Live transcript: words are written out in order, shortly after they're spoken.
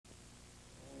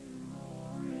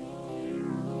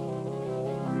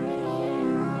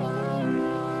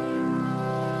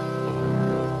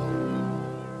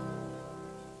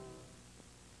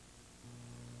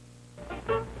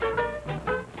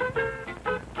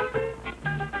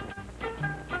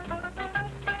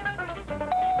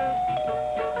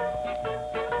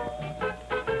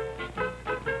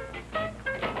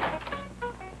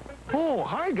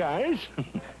Hi, guys.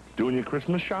 Doing your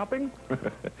Christmas shopping?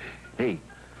 Hey,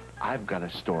 I've got a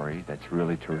story that's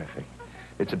really terrific.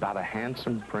 It's about a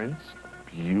handsome prince,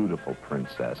 beautiful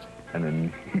princess, and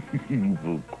an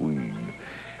evil queen.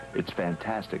 It's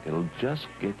fantastic. It'll just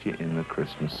get you in the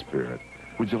Christmas spirit.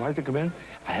 Would you like to come in?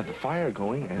 I have the fire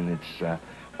going, and it's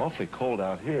awfully cold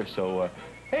out here, so,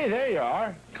 hey, there you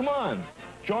are. Come on.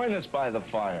 Join us by the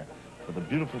fire for the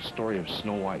beautiful story of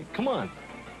Snow White. Come on.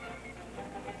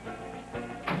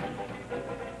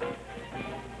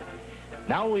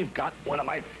 Now we've got one of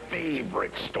my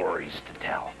favorite stories to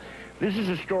tell. This is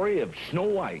a story of Snow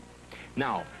White.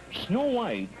 Now, Snow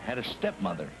White had a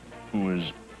stepmother who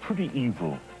was pretty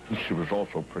evil. She was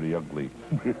also pretty ugly,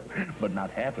 but not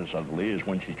half as ugly as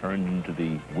when she turned into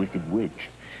the Wicked Witch.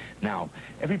 Now,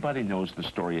 everybody knows the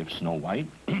story of Snow White.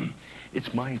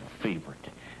 It's my favorite.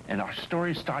 And our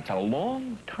story starts a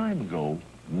long time ago,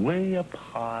 way up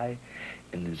high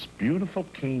in this beautiful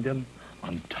kingdom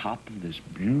on top of this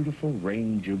beautiful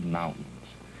range of mountains.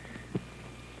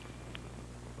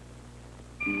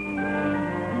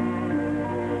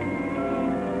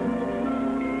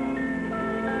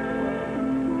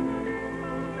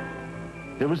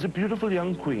 There was a beautiful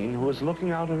young queen who was looking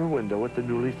out of her window at the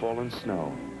newly fallen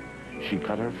snow. She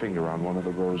cut her finger on one of the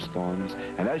rose thorns,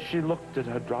 and as she looked at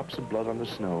her drops of blood on the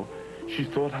snow, she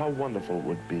thought how wonderful it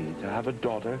would be to have a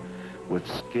daughter with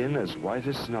skin as white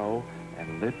as snow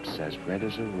and lips as red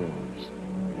as a rose.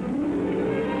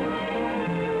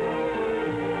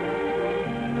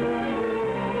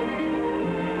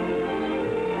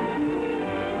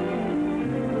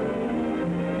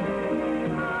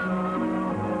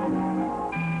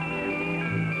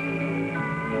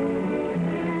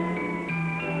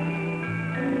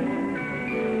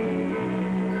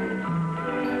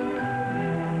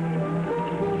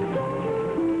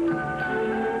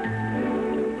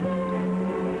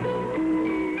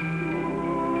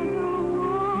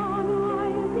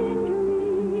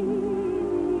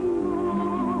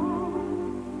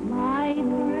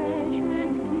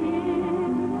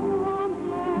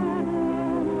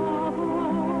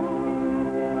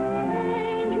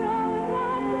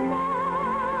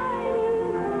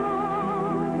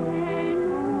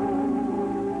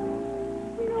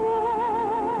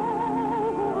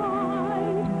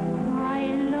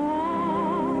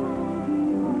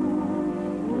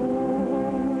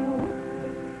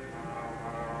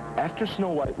 After Snow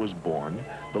White was born,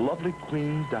 the lovely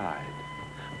queen died.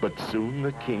 But soon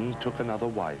the king took another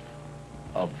wife,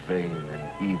 a vain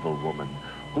and evil woman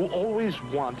who always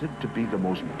wanted to be the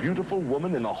most beautiful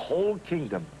woman in the whole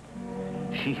kingdom.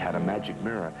 She had a magic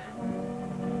mirror.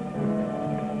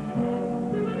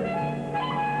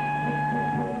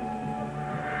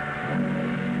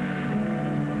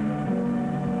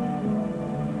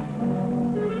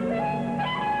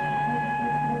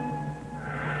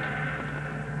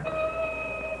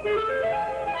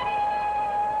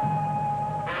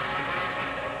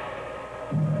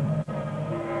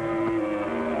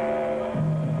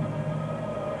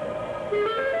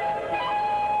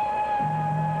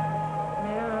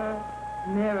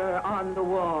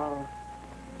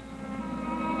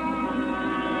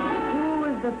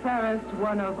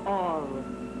 One of all.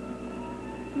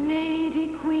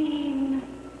 Lady Queen,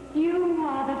 you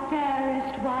are the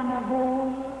fairest one of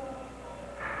all.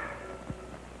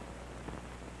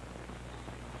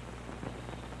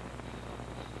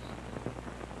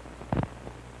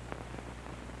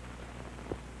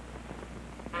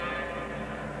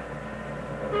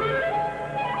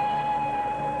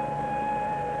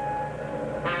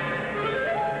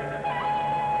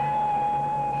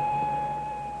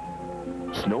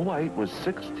 Snow White was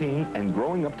 16 and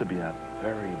growing up to be a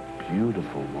very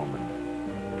beautiful woman.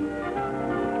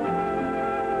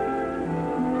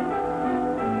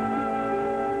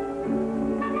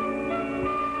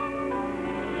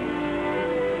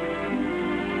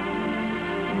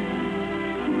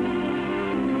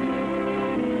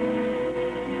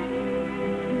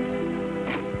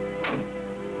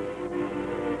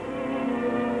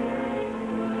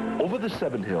 Over the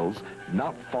 7 hills,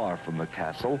 not far from the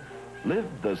castle,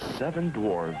 lived the 7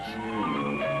 dwarves.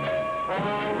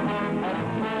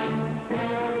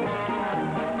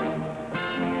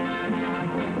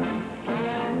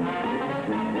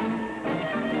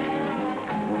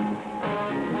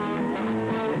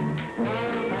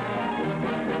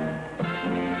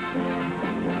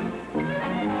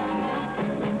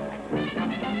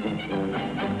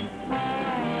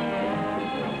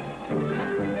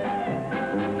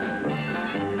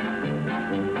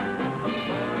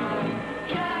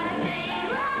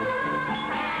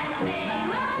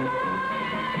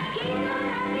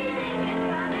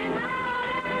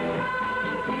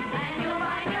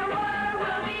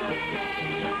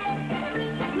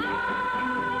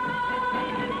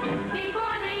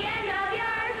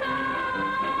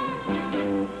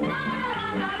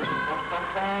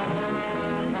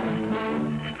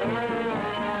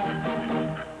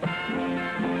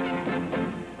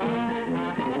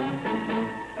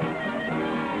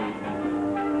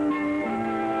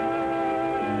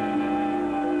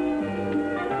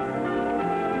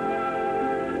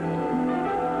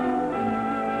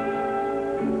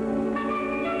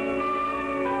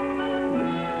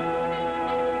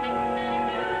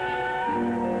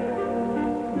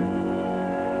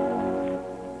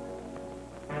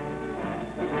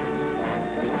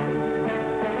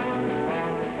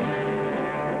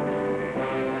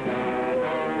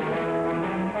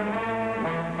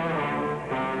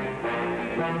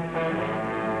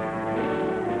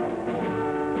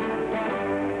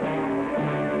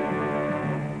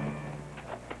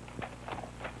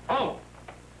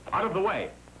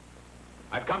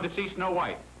 to see Snow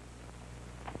White.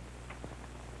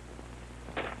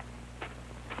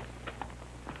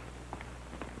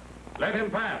 Let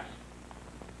him pass.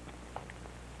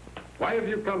 Why have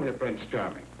you come here, Prince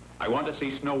Charming? I want to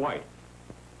see Snow White.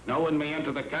 No one may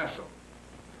enter the castle.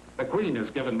 The Queen has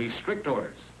given me strict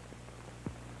orders.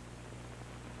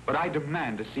 But I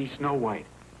demand to see Snow White.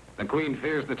 The Queen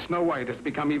fears that Snow White has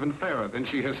become even fairer than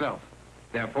she herself.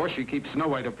 Therefore, she keeps Snow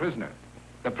White a prisoner.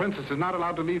 The princess is not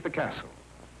allowed to leave the castle.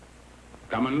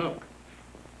 Come and look.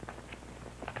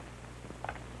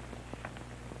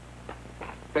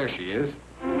 There she is.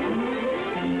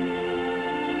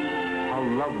 How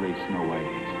lovely Snow White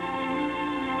is.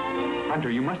 Hunter,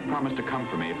 you must promise to come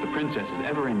for me if the princess is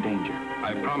ever in danger.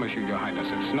 I promise you, Your Highness,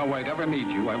 if Snow White ever needs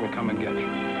you, I will come and get you.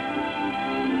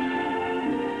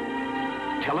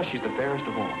 Tell her she's the fairest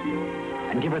of all.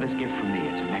 And give her this gift from me.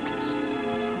 It's a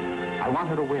necklace. I want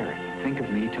her to wear it. Think of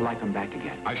me till I come back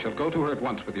again. I shall go to her at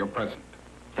once with your present.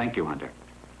 Thank you, Hunter.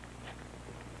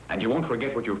 And you won't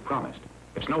forget what you've promised.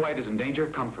 If Snow White is in danger,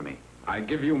 come for me. I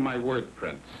give you my word,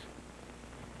 Prince.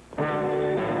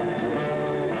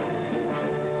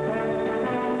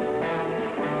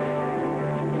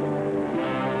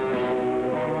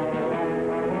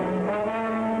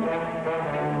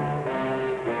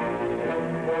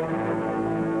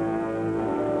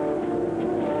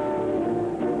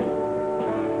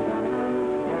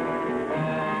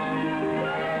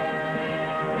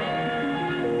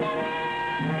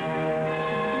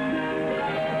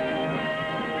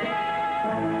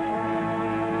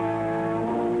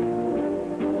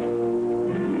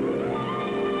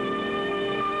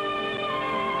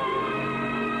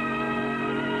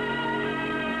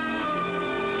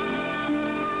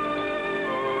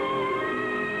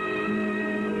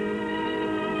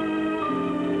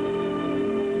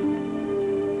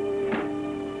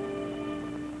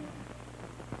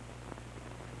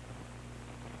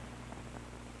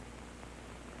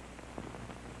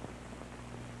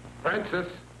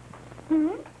 Princess.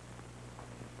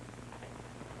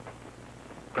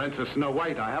 Princess Snow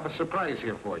White, I have a surprise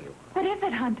here for you. What is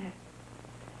it, Hunter?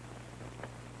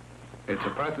 It's a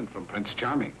present from Prince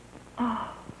Charming.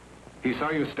 Oh. He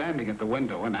saw you standing at the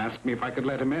window and asked me if I could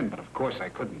let him in, but of course I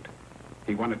couldn't.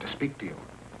 He wanted to speak to you.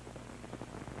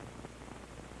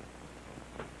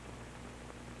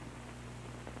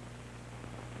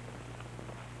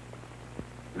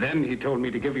 Then he told me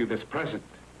to give you this present.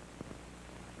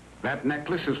 That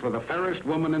necklace is for the fairest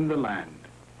woman in the land.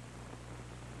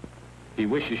 He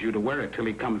wishes you to wear it till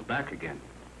he comes back again.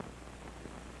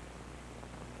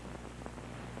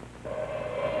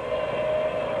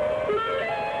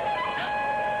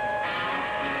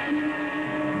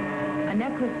 A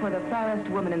necklace for the fairest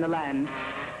woman in the land.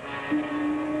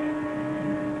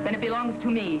 Then it belongs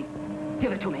to me.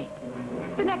 Give it to me.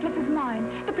 The necklace is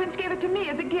mine. The prince gave it to me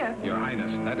as a gift. Your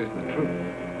Highness, that is the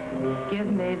truth. Give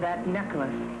me that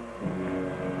necklace.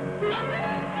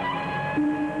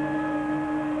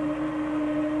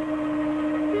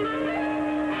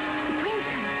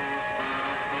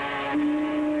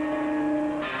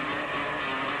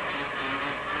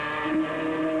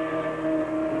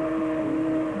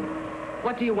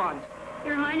 What do you want?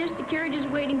 Your Highness, the carriage is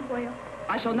waiting for you.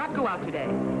 I shall not go out today.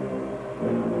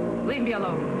 Leave me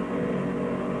alone.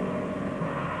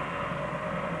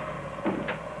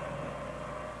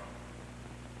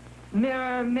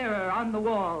 Mirror, mirror on the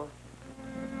wall.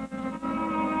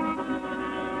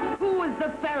 Who is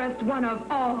the fairest one of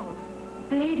all?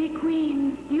 Lady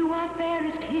Queen, you are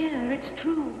fairest here, it's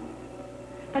true.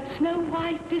 But Snow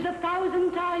White is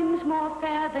 1,000 times more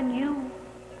fair than you.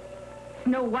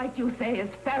 Snow White, you say, is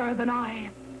fairer than I.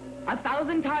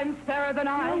 1,000 times fairer than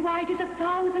I. Snow White is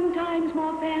 1,000 times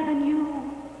more fair than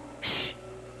you. Shh.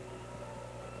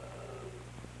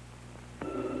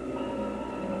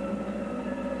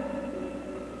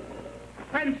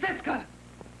 Francisca!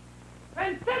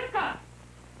 Francisca!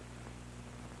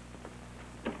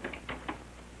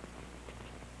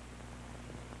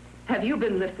 Have you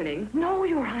been listening? No,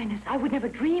 Your Highness. I would never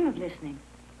dream of listening.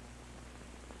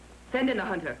 Send in a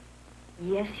hunter.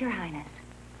 Yes, Your Highness.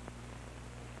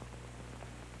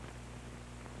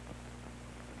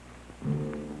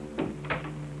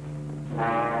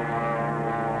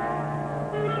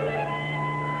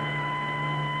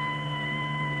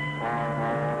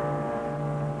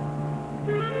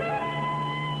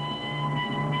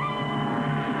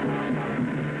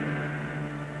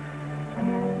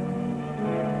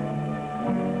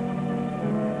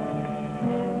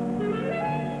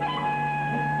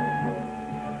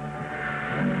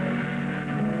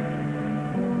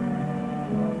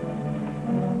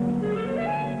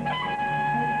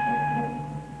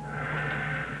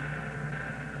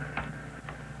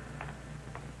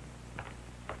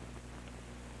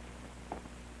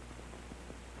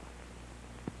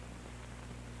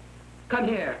 Come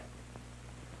here.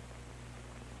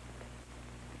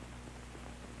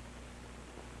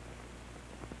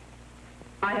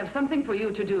 I have something for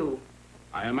you to do.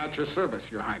 I am at your service,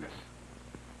 Your Highness.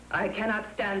 I cannot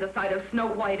stand the sight of Snow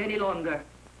White any longer.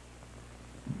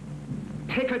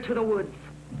 Take her to the woods.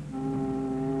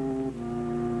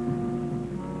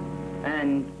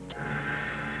 And...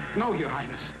 No, Your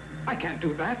Highness. I can't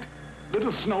do that.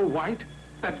 Little Snow White,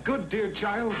 that good dear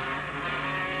child.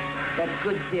 That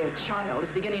good dear child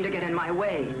is beginning to get in my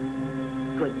way.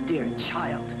 Good dear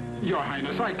child. Your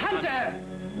Highness, I can't... Hunter!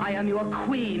 I am your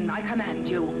queen. I command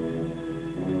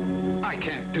you. I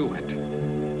can't do it.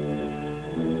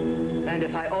 And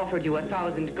if I offered you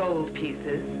 1,000 gold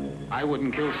pieces... I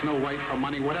wouldn't kill Snow White for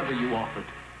money, whatever you offered.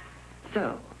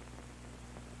 So,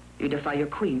 you defy your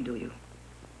queen, do you?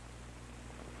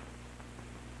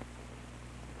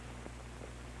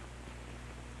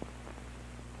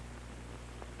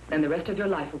 Then the rest of your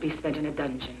life will be spent in a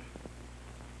dungeon.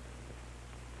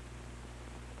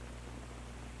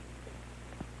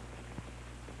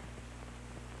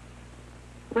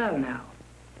 Well now,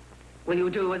 will you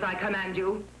do as I command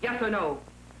you? Yes or no?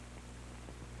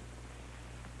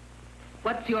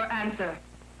 What's your answer?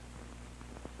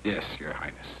 Yes, Your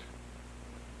Highness.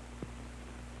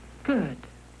 Good.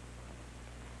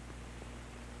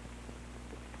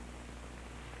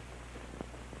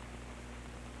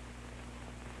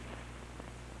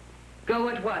 Go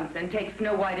at once and take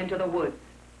Snow White into the woods.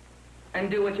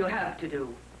 And do what you have to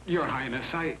do. Your Highness,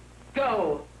 I...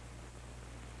 Go!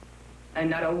 And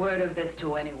not a word of this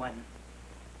to anyone.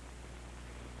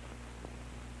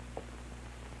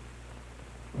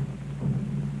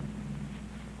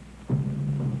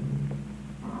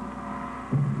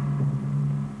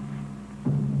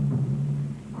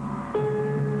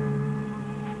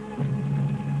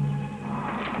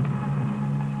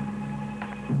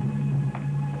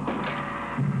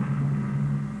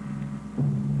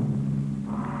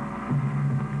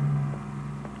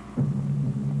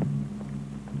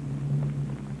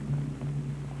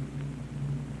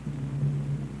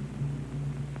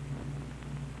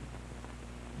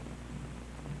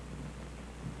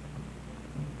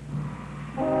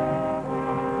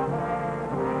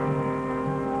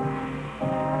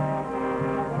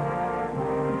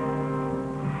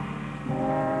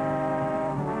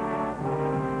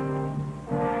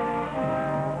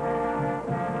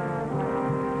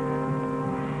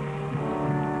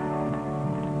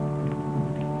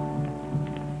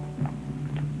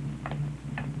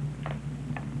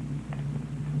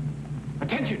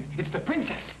 It's the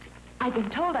princess. I've been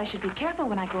told I should be careful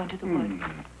when I go into the woods.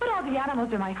 But all the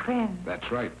animals are my friends.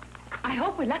 That's right. I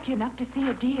hope we're lucky enough to see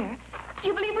a deer. Do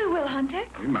you believe we will, Hunter?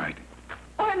 We might.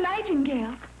 Or a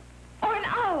nightingale. Or an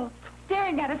owl,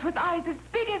 staring at us with eyes as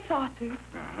big as saucers.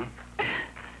 Uh-huh.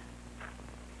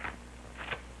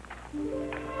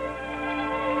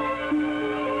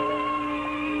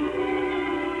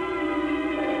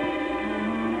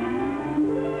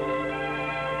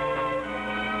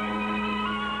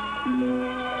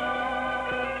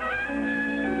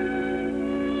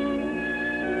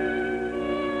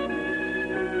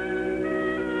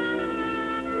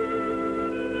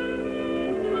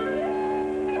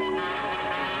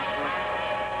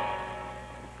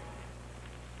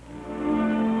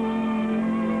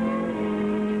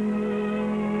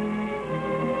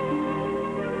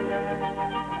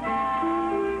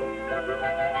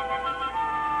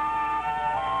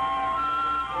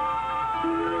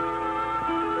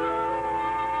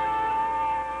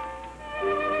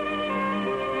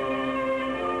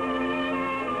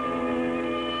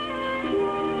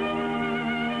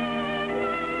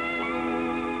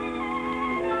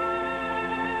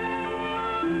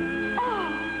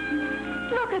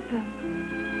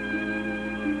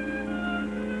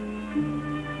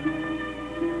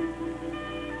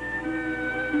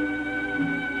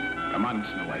 Come on,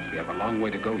 Snow White. We have a long way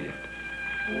to go yet.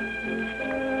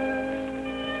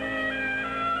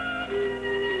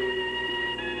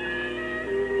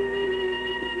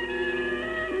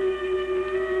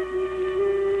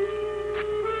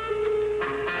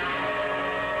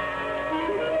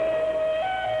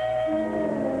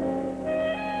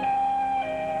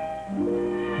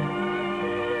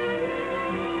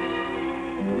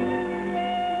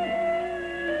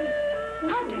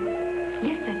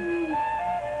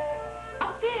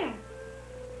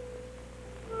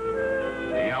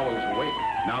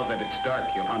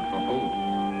 Dark, you'll hunt for food.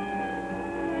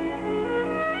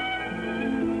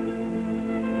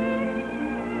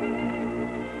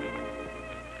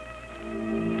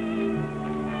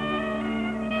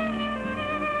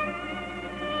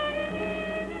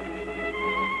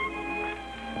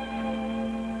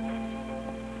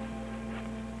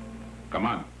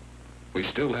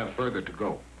 still have further to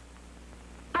go.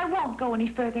 I won't go any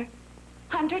further.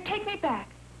 Hunter, take me back.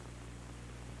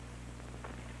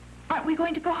 Aren't we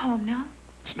going to go home now?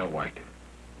 Snow White,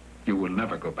 you will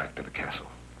never go back to the castle.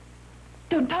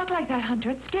 Don't talk like that, Hunter.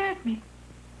 It scares me.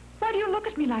 Why do you look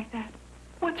at me like that?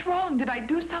 What's wrong? Did I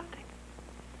do something?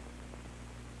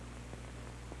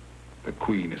 The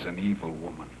Queen is an evil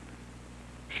woman.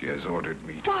 She has ordered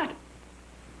me to... What?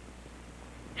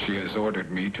 She has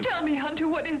ordered me to... Tell me, Hunter,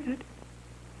 what is it?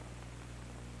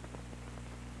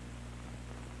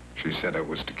 She said I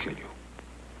was to kill you.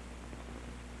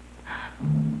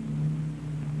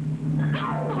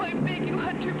 Oh, I beg you,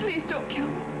 Hunter, please don't kill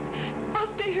me.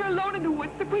 I'll stay here alone in the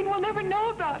woods. The Queen will never know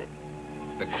about it.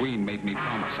 The Queen made me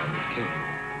promise I would kill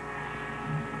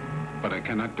you. But I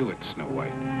cannot do it, Snow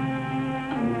White.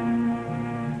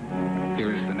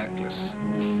 Here is the necklace.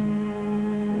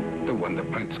 The one the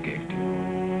prince gave to you.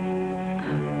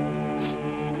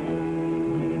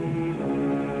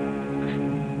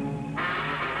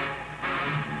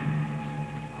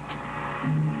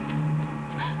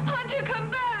 Hunter, come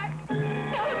back! Don't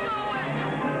go away!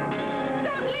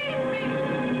 Don't leave me!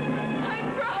 I'm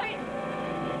frightened!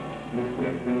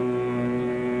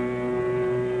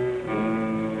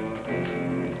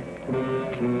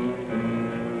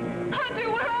 Hunter,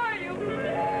 where are you?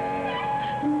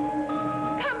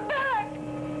 Come back!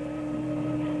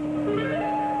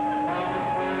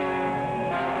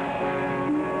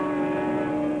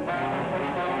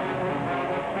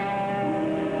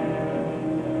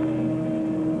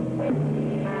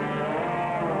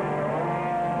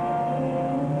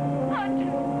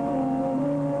 Hunter!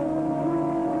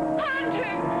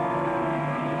 Hunter!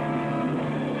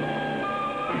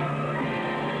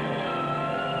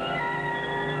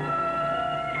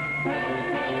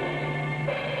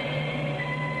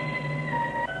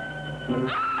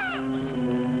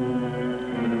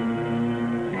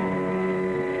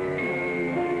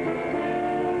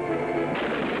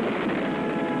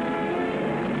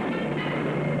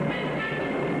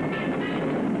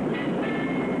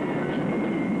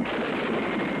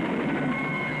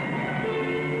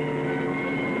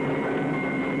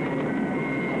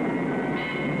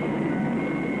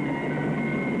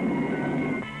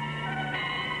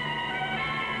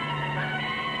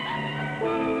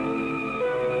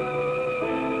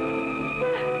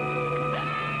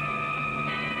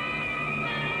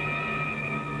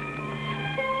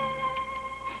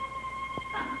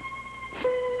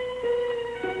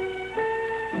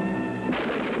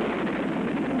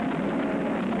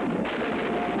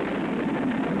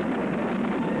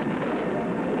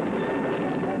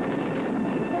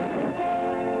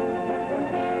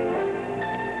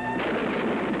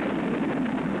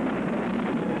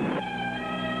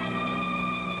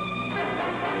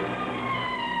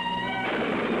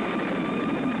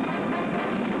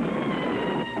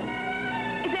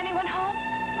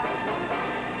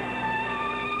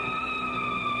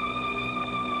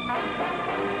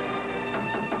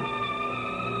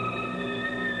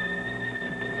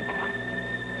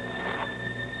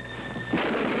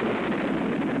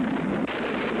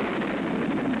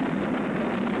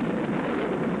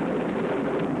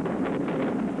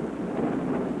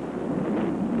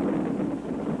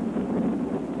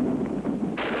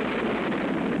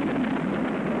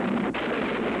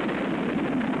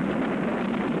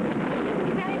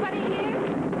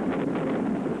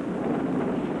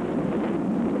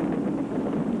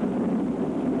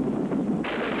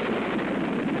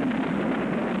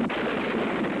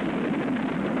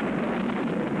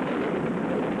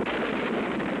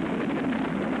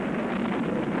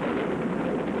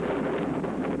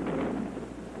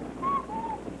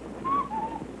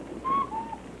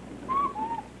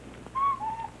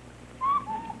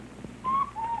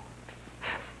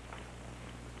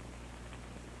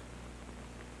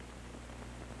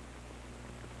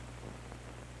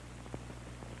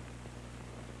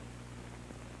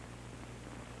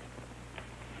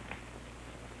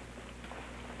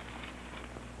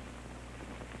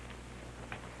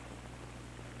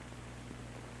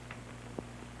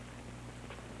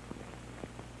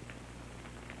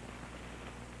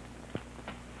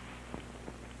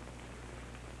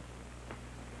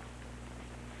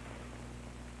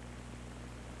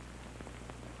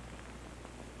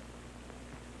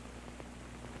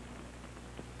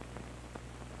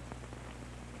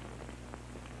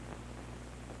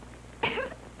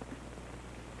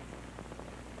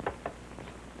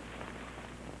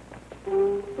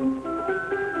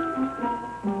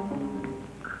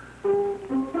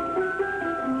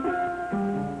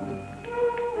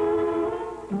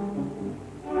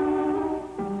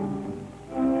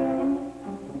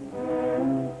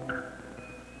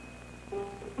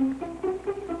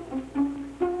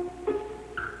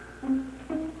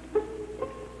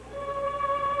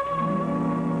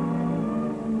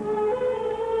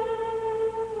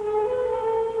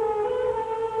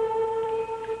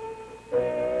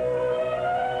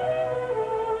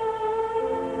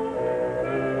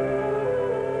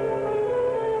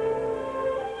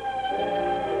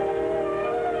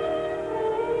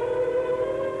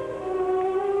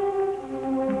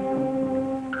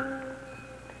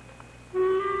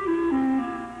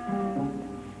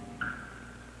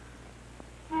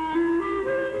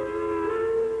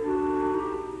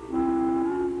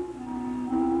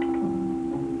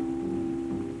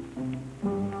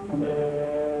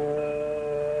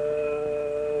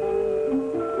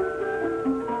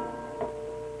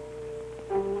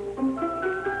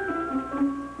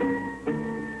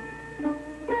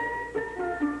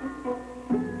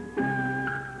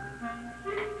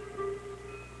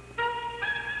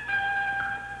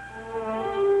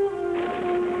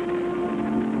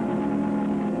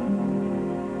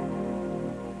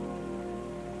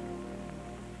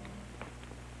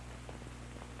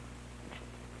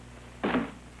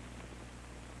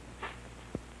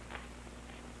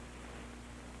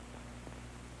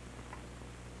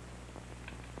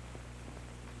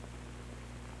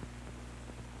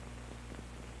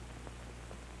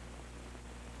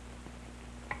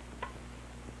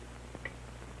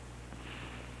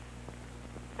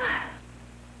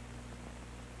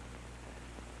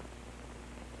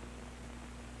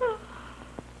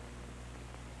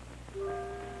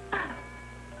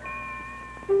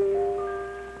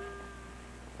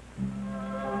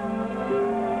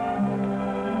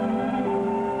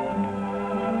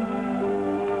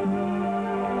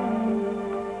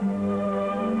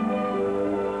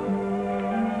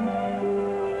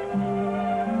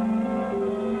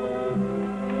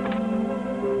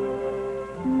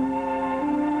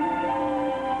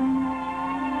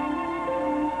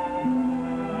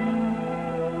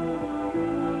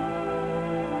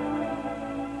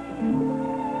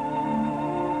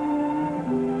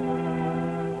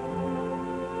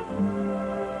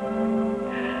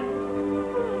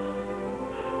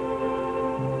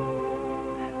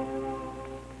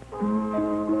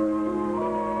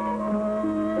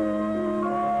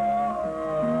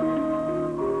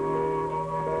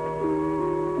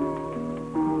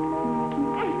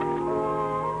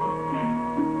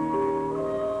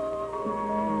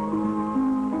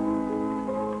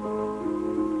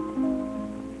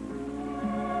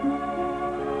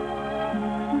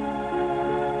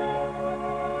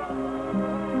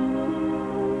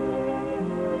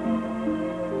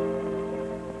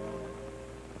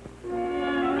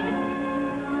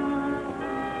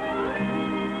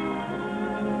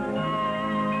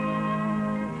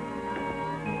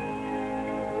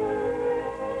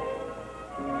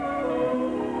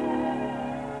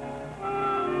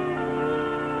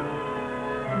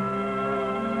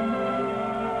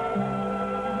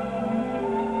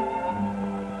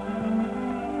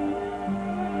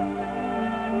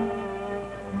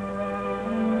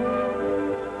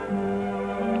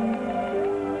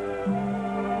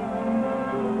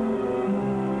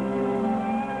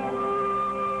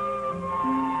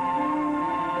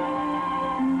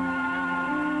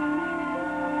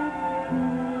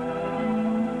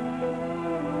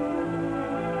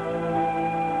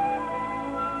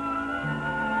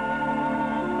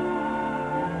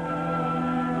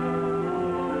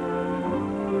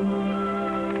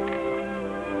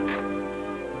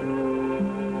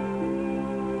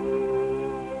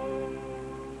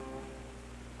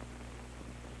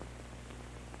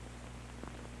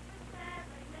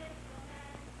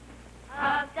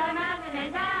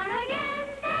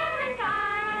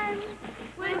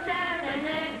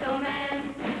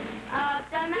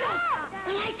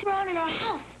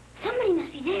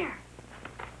 somebody there.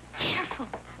 Careful.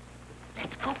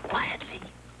 Let's go quietly.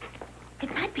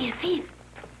 It might be a thief.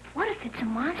 What if it's a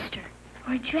monster?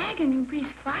 Or a dragon who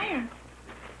breathes fire?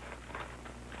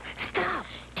 Stop!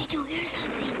 Did you hear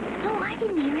something? No, I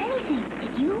didn't hear anything.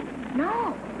 Did you?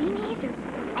 No, me neither.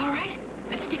 All right,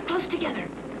 let's stick close together.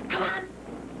 Come on.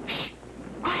 Shh.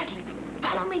 Quietly.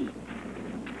 Follow me.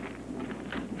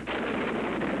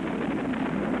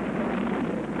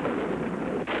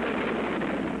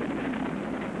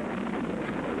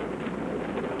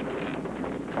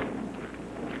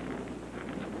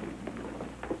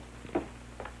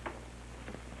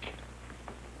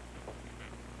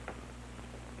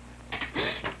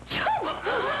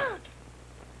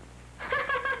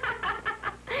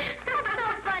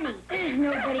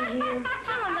 Nobody here.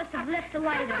 Someone must have left the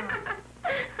light on.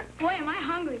 Boy, am I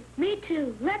hungry. Me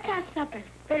too. Let's have supper.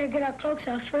 Better get our cloaks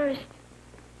off first.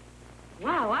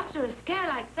 Wow, after a scare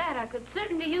like that, I could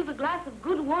certainly use a glass of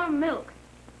good warm milk.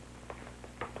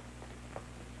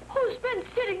 Who's been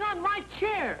sitting on my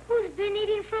chair? Who's been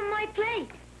eating from my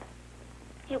plate?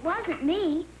 It wasn't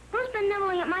me. Who's been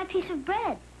nibbling at my piece of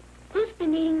bread? Who's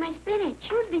been eating my spinach?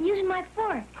 Who's been using my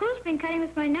fork? Who's been cutting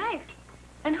with my knife?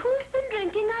 And who's been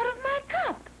drinking out of my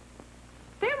cup?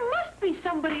 There must be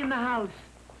somebody in the house.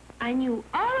 I knew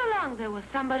all along there was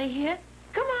somebody here.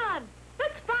 Come on,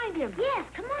 let's find him. Yes,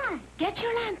 come on. Get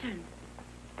your lantern.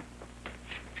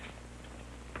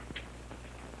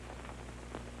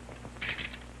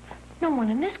 No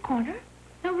one in this corner.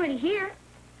 Nobody here.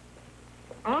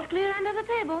 All clear under the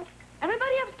table.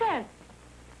 Everybody upstairs.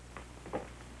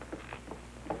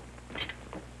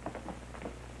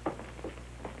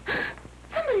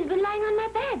 Somebody's been lying on my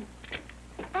bed.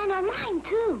 And on mine,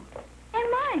 too.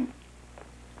 And mine.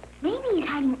 Maybe he's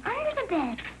hiding under the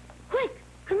bed. Quick,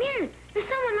 come here. There's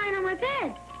someone lying on my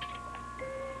bed.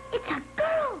 It's a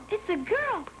girl. It's a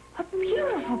girl. A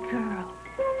beautiful girl.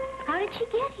 How did she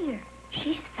get here?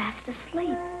 She's fast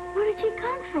asleep. Where did she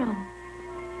come from?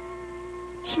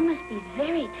 She must be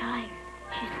very tired.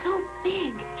 She's so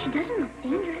big. She doesn't look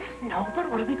dangerous. No, but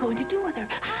what are we going to do with her?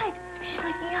 Hide. She's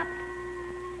waking up.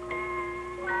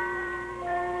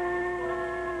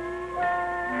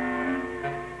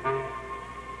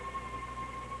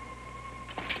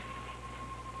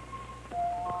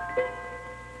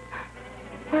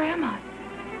 Where am I?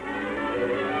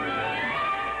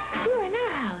 You're in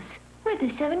our house. We're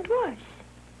the 7 dwarfs.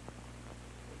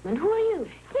 And who are you?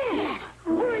 Yes.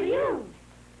 Who are you?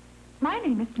 My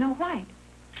name is Snow White.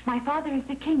 My father is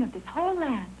the king of this whole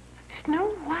land. Snow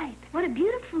White. What a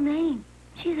beautiful name.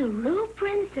 She's a real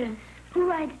princess who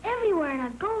rides everywhere in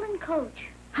a golden coach.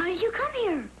 How did you come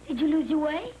here? Did you lose your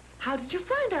way? How did you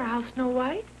find our house, Snow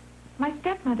White? My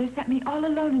stepmother sent me all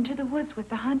alone into the woods with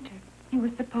the hunter. He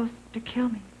was supposed to kill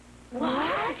me. What?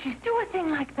 How did you do a thing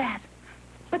like that?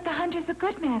 But the hunter's a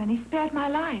good man, and he spared my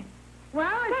life.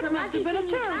 Well, it's That a must lucky have been a thing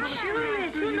you terrible found sure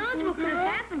us. Who knows what could have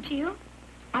happened to you?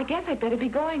 I guess I'd better be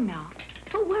going now.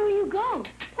 But where will you go?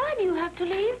 Why do you have to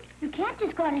leave? You can't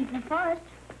just go out into the forest.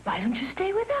 Why don't you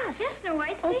stay with us? Yes, Snow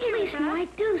White, stay here with us. Snow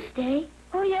White, do stay.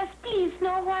 Oh, yes, please,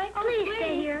 Snow White. Oh, please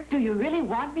stay here. Do you really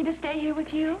want me to stay here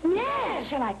with you? Yes.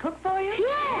 Shall I cook for you?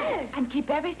 Yes. And keep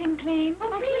everything clean? Oh,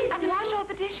 please. And wash all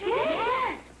the dishes?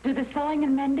 Yes. Do the sewing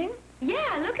and mending?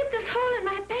 Yeah, look at this hole in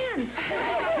my pants.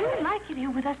 We'd like it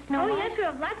here with us, Snow White. Oh, yes,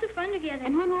 we'll have lots of fun together.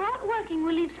 And when we're out working,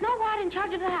 we'll leave Snow White in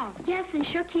charge of the house. Yes, and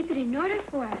she'll keep it in order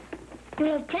for us.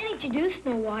 We'll have plenty to do,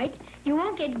 Snow White. You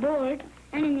won't get bored.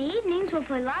 And in the evenings, we'll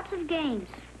play lots of games.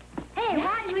 Hey,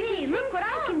 watch me. Look what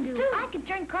I can do. I can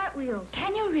turn cartwheels.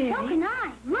 Can you really? So can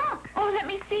I. Look. Oh, let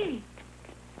me see.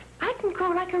 I can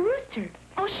crow like a rooster.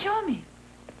 Oh, show me.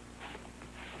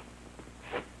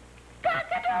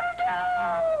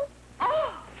 Cock-a-doodle-doo!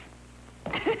 Oh!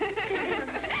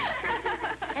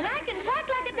 And I can quack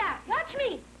like a duck. Watch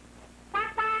me.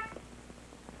 Quack, quack.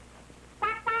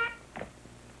 Quack, quack.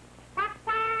 Quack,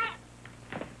 quack.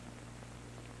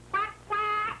 Quack,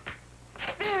 quack.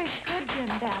 Very good, Jim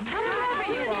Dam. How How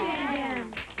are you?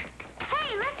 Jim? Hey,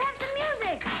 let's have some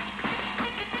music.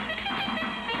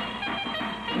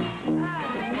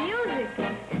 Music.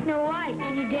 Snow White,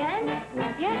 can you dance?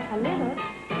 Yes, a little.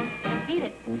 Beat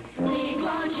it. Please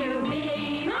won't you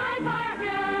be my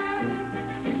partner?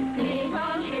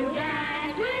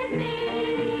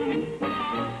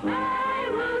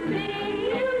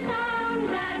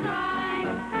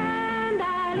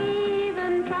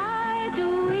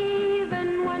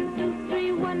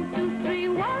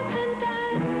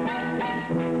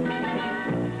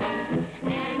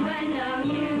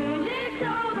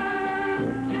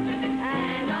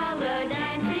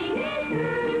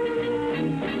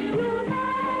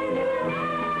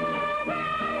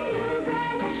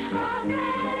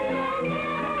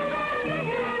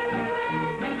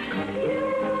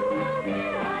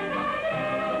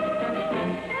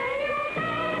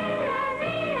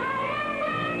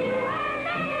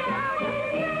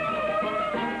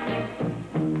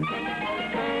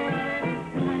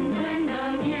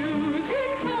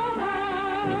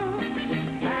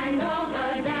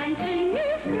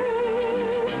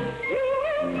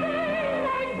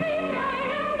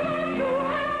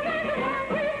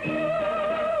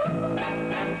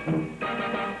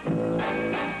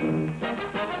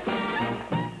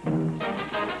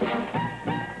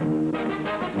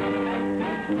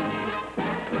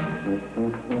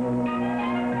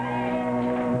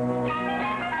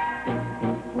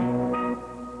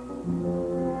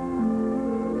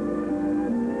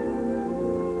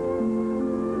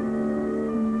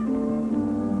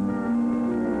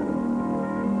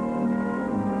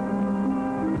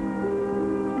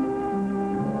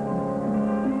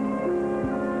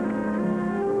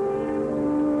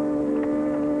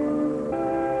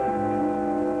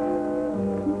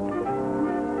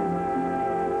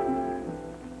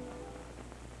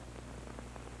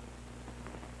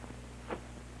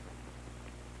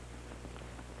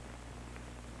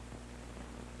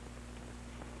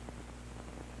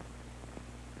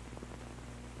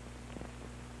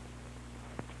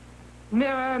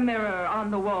 Mirror, mirror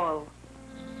on the wall.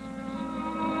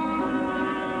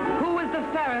 Who is the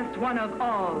fairest one of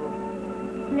all?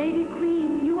 Lady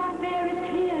Queen, you are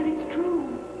fairest here, it's true.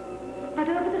 But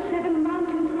over the 7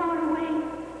 mountains far away,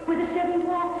 where the 7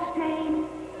 dwarfs stayed,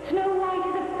 Snow White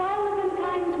is 1,000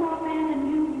 times more fair than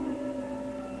you.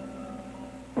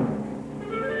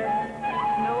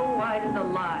 Snow White is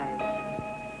alive.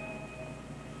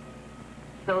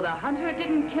 So the hunter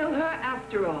didn't kill her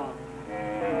after all.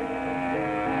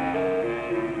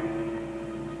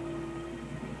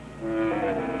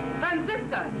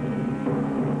 Francisca!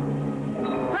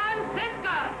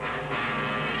 Francisca!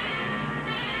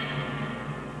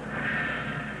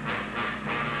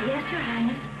 Yes, Your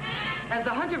Highness. Has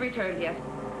the hunter returned yet?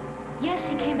 Yes,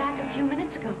 he came back a few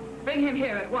minutes ago. Bring him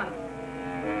here at once.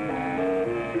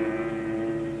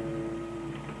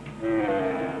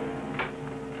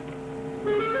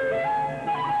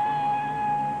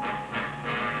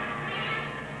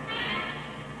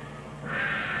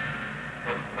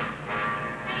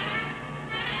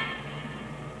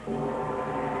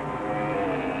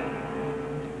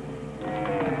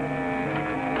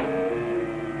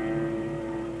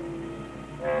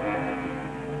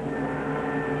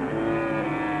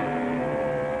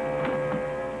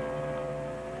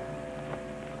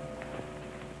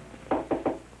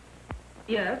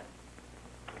 Yes?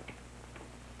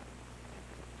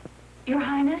 Your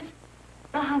Highness,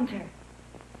 the hunter.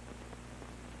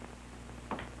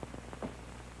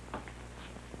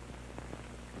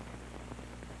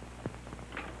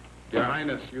 Your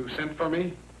Highness, you sent for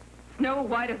me? Snow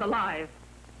White is alive.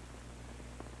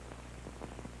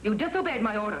 You disobeyed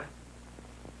my order.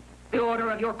 The order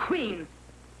of your queen.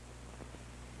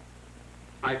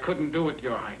 I couldn't do it,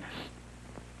 Your Highness.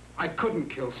 I couldn't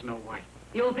kill Snow White.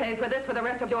 You'll pay for this for the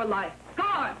rest of your life. Go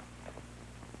on!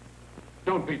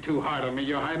 Don't be too hard on me,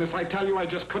 Your Highness. I tell you, I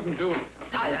just couldn't do it.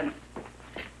 Silence!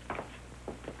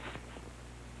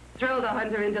 Throw the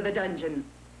hunter into the dungeon.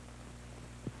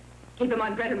 Keep him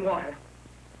on bread and water.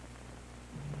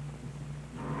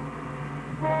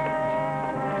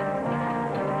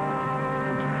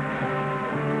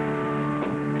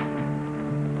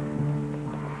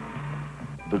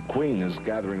 The queen is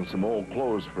gathering some old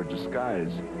clothes for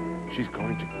disguise. She's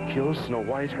going to kill Snow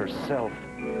White herself.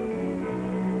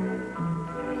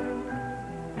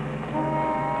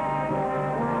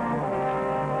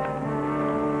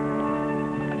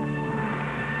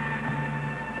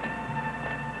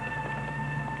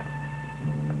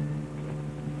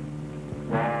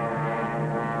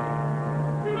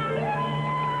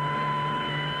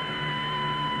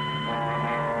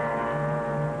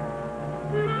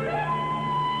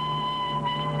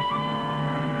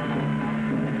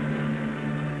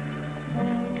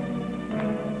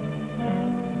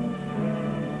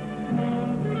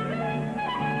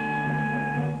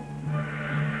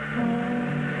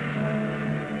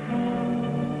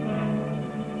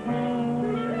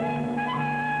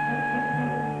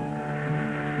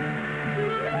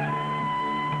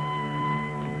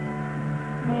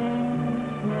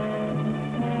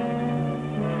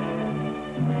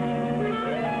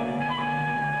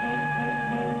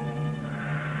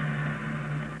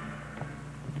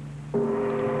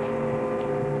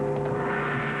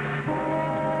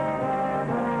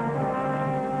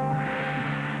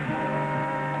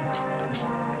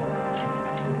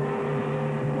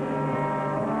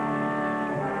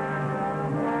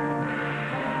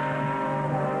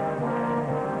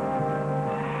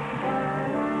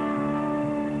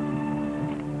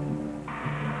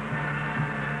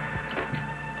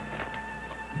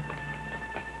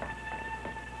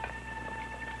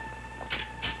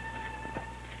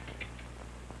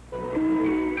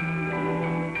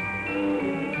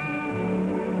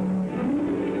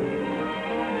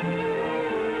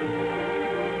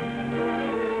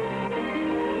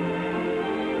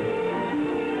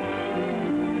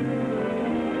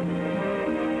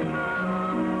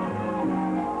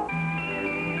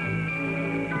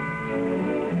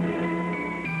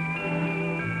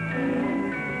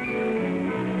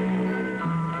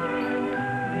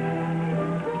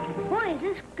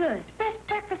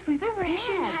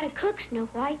 Snow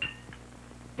White.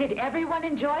 Did everyone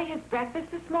enjoy his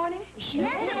breakfast this morning?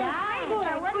 Yes, And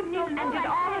did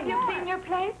all of you clean your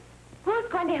plates? Who's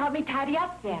going to help me tidy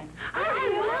up then? I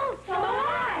will. So will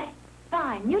I.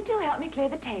 Fine. You two help me clear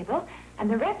the table, and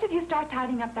the rest of you start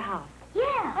tidying up the house.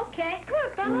 Yeah. Okay. Come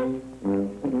on, fellas.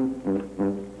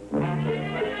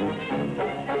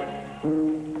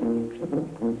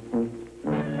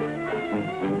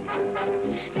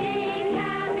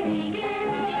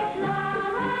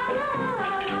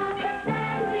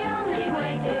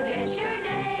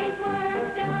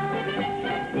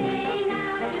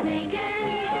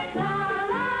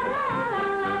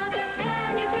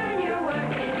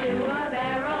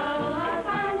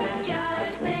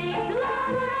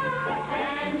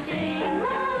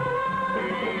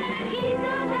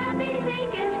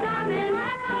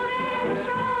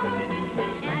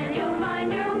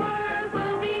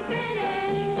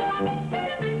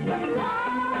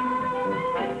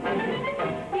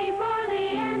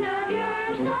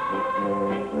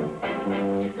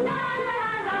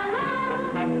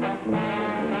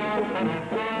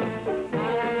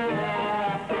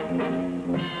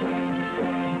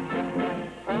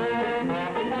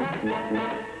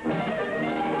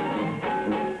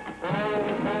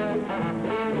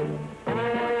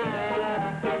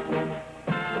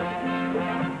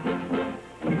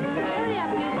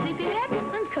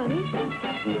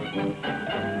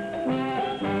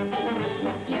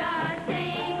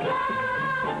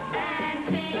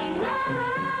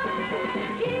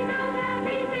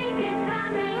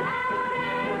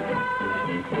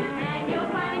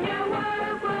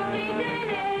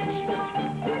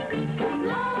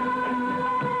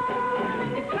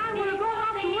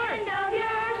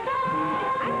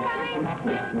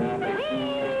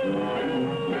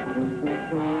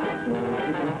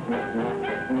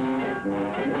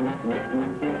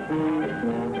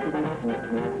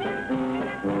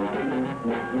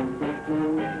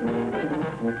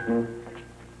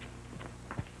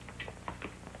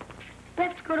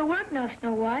 Let's go to work now,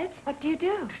 Snow White. What do you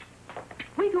do?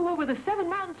 We go over the 7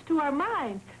 mountains to our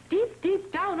mine, deep,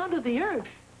 deep down under the earth.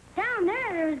 Down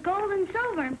there's gold and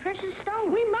silver and precious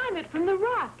stones. We mine it from the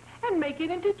rock and make it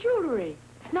into jewelry.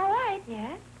 Snow White?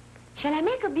 Yes? Shall I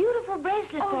make a beautiful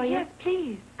bracelet for you? Yes,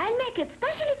 please. I'll make it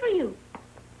specially for you.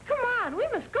 Come on, we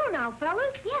must go now,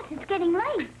 fellas. Yes, it's getting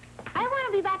late. I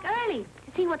want to be back early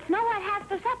to see what Snow White has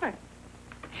for supper.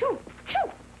 Shoo,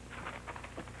 shoo.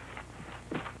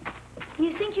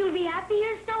 You think you'll be happy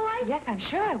here, Snow White? Yes, I'm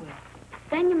sure I will.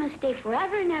 Then you must stay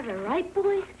forever and ever, right,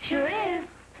 boys? Sure is.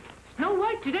 Snow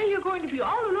White, today you're going to be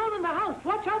all alone in the house.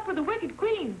 Watch out for the wicked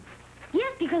queen.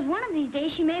 Yes, because one of these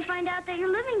days she may find out that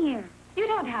you're living here. You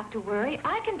don't have to worry.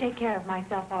 I can take care of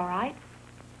myself all right.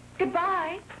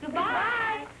 Goodbye.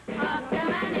 Goodbye. Up the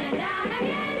mountain and down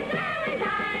again,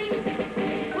 summertime,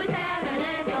 with every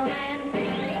little man.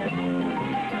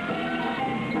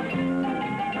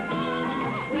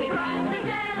 We cross the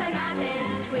Seven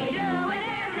Mountains, we do it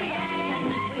every day.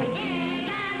 We dig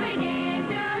and we dig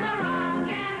through the rock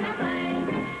and the clay.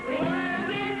 We work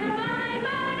in the mine,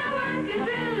 but our work is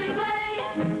really play.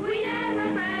 We never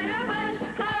spread our bush,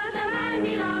 'cause the mine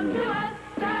belongs to us.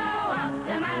 So up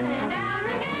the mountain, down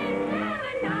again,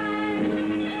 7 times,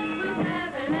 with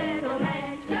every little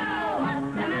man. So up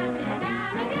the mountain,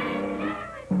 down again,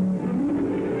 7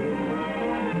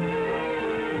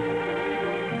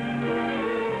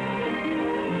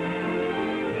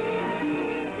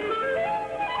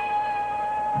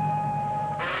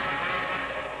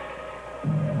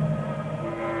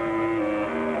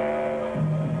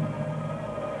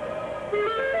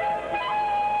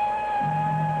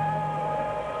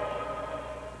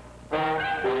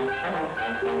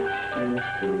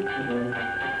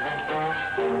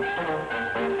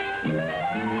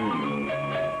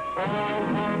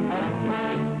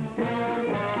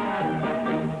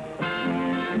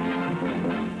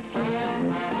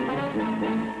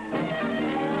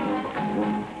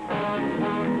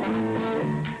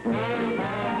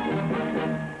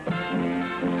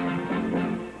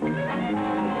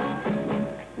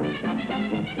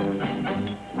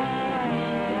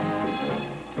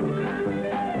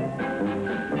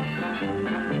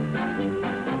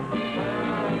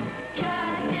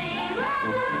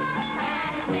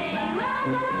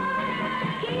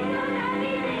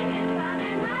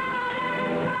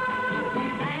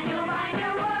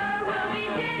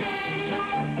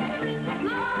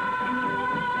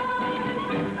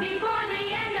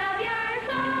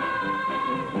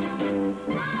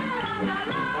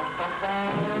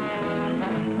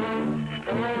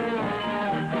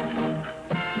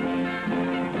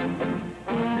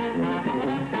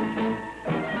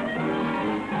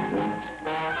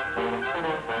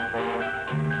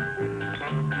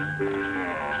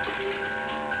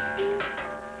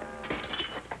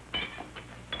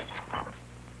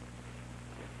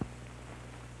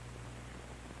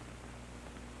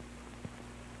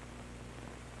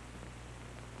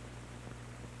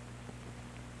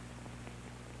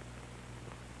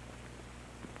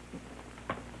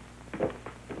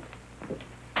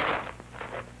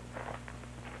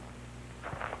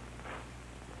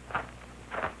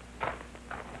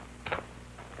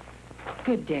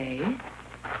 Good day.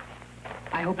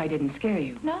 I hope I didn't scare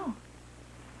you. No.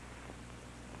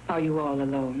 Are you all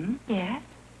alone? Yes?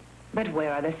 But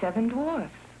where are the 7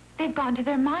 dwarfs? They've gone to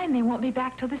their mine. They won't be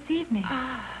back till this evening.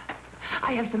 Ah,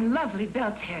 I have some lovely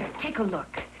belts here. Take a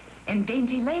look. And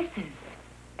dainty laces.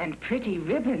 And pretty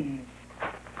ribbons.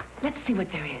 Let's see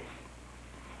what there is.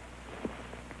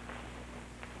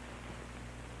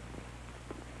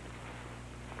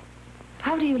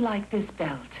 How do you like this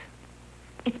belt?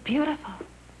 It's beautiful.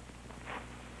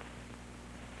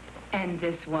 And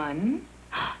this one?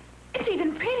 It's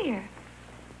even prettier.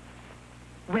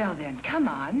 Well then, come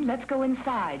on. Let's go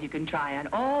inside. You can try on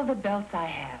all the belts I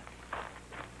have.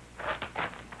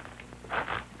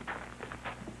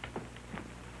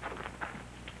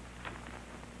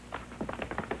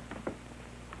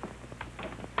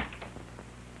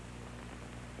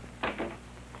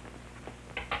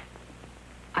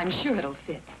 I'm sure it'll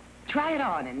fit. Try it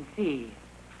on and see.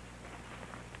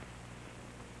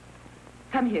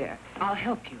 Come here. I'll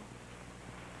help you.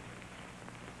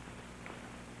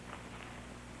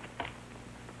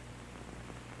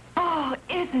 Oh,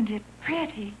 isn't it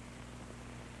pretty?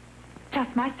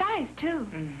 Just my size, too.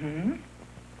 Mm-hmm.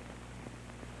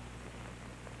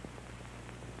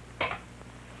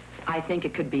 I think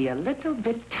it could be a little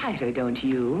bit tighter, don't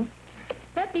you?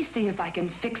 Let me see if I can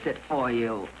fix it for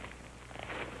you.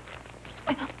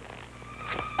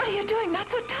 What are you doing? Not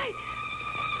so tight.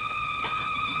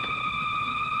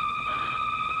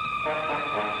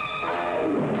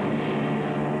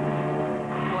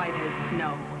 White as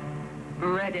snow,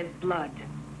 red as blood,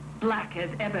 black as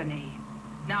ebony.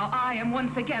 Now I am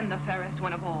once again the fairest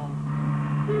one of all.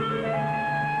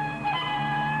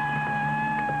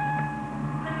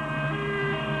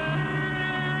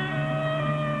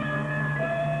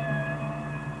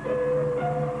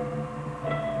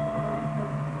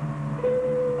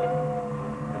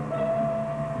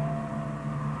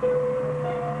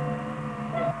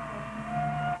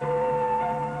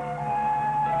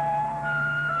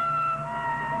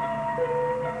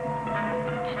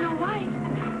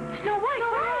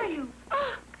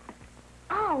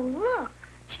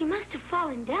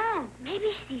 Down.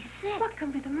 Maybe she's sick. What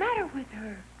can be the matter with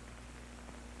her?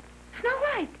 Snow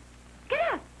White! Get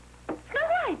up! Snow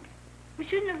White! We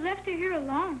shouldn't have left her here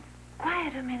alone.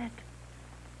 Quiet a minute.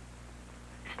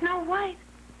 Snow White,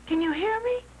 can you hear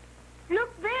me?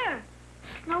 Look there.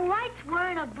 Snow White's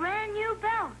wearing a brand new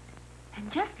belt.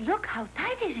 And just look how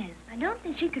tight it is. I don't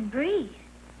think she can breathe.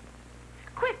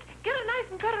 Quick, get a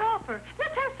knife and cut it off her.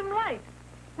 Let's have some light.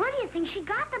 Where do you think she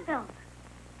got the belt?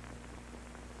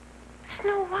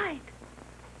 Snow White.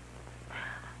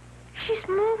 She's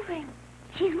moving.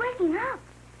 She's waking up.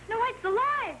 Snow White's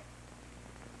alive.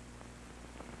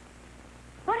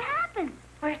 What happened?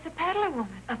 Where's the peddler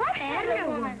woman? A peddler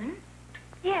woman?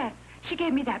 Yes, she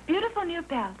gave me that beautiful new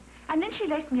belt. And then she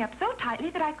laced me up so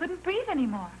tightly that I couldn't breathe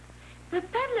anymore. The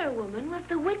peddler woman was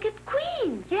the wicked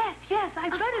queen. Yes, I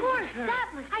bet it was her.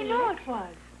 That must be I know it. it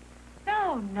was.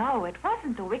 No, it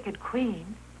wasn't the wicked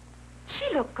queen.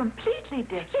 She looked completely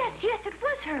different. Yes, it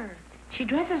was her. She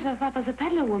dressed herself up as a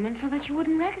peddler woman so that you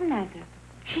wouldn't recognize her.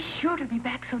 She's sure to be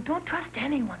back, so don't trust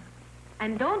anyone.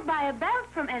 And don't buy a belt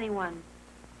from anyone.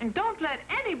 And don't let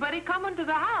anybody come into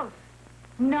the house.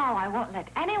 No, I won't let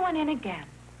anyone in again.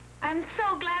 I'm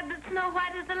so glad that Snow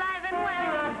White is alive and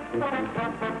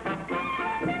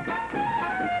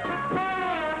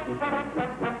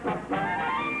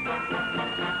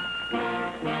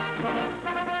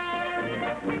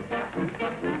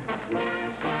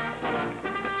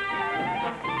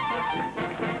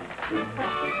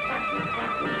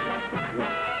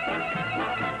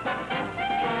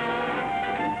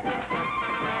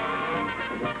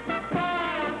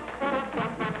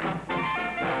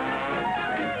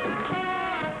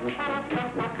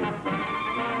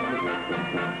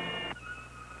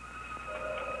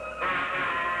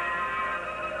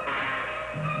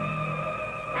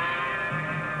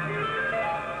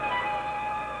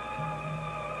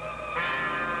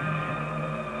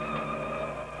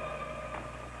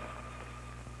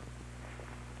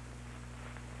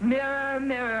Mirror,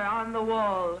 mirror on the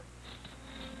wall,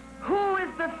 who is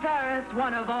the fairest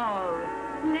one of all?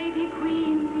 Lady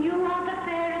Queen, you are the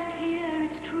fairest here,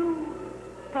 it's true.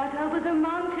 But over the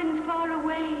mountains far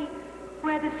away,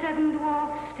 where the 7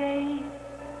 dwarfs stay,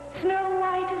 Snow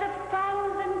White is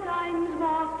 1,000 times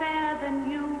more fair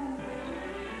than you.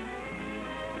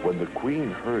 When the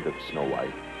queen heard of Snow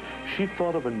White, she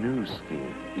thought of a new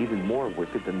scheme, even more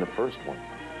wicked than the first one,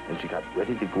 and she got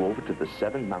ready to go over to the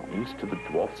 7 mountains to the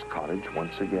dwarf's cottage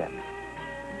once again.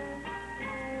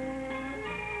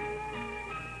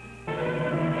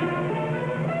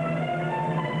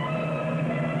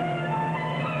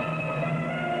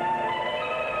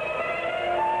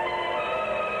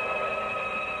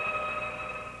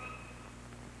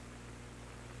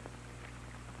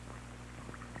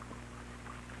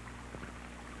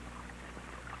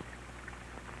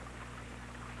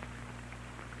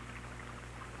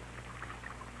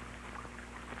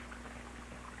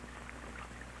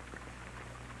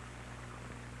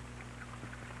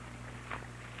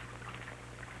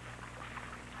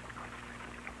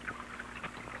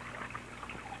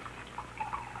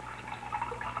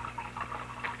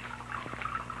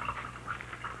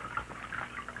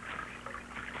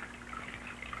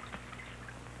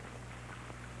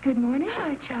 Good morning,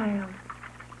 my child.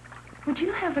 Would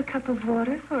you have a cup of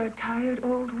water for a tired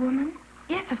old woman?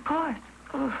 Yes, of course.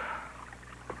 Oh.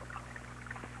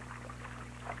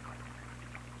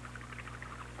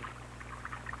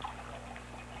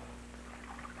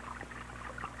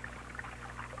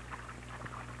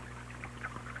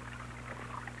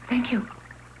 Thank you.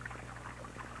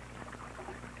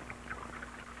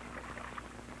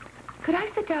 Could I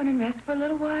sit down and rest for a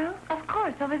little while? Of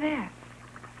course, over there.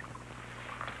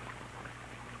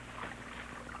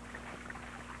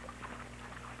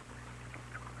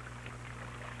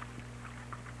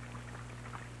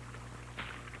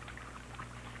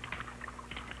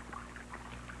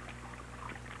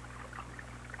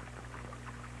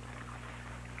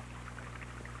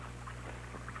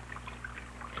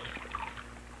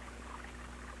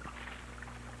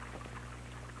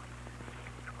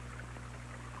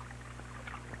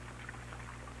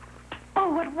 Oh,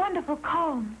 what wonderful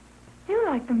combs. Do you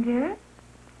like them, dear?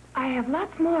 I have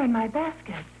lots more in my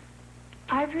basket.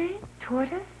 Ivory,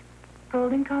 tortoise,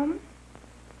 golden combs.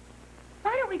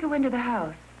 Why don't we go into the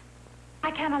house? I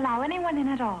can't allow anyone in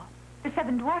at all. The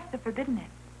 7 dwarfs have forbidden it.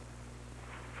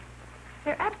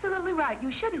 They're absolutely right.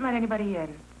 You shouldn't let anybody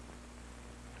in.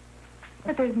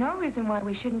 But there's no reason why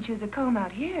we shouldn't choose a comb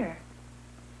out here.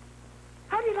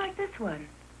 How do you like this one?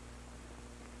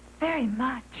 Very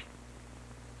much.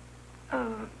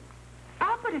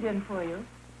 I'll put it in for you.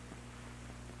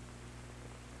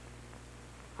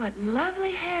 What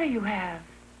lovely hair you have.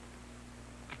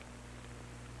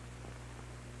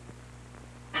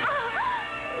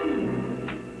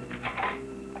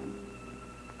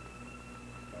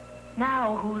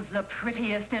 Now who's the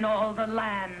prettiest in all the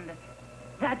land?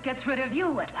 That gets rid of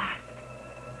you at last.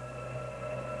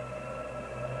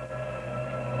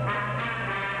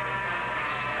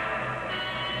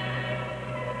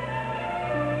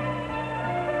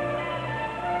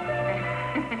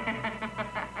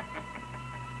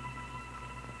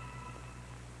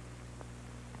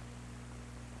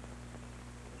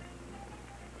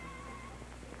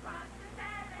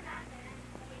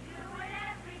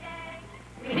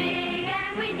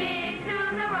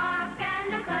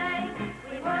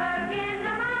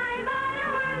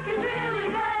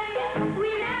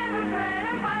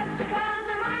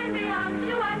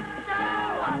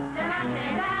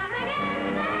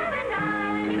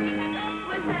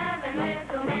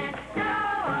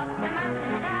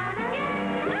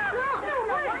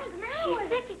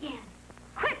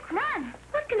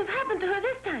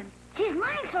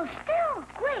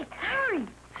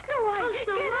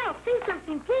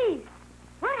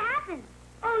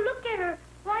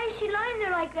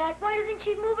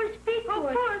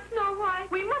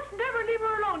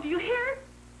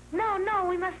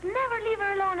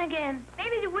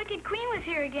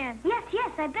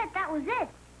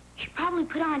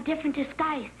 Different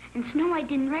disguise, and Snow White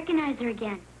didn't recognize her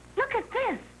again. Look at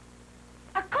this.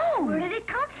 A comb. Where did it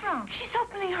come from? She's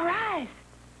opening her eyes.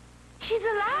 She's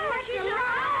alive. She's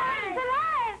alive. She's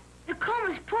alive. The comb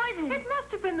was poisoned. It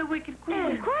must have been the wicked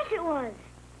queen. Of course it was.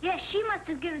 Yes, she must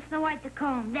have given Snow White the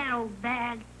comb, that old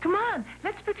bag. Come on,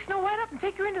 let's pick Snow White up and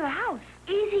take her into the house.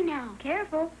 Easy now.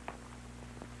 Careful.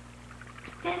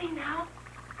 Steady now.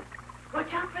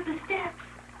 Watch out for the steps.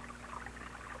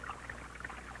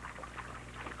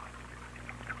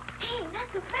 Hey, not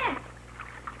so fast.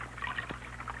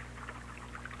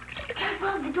 Careful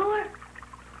of the door.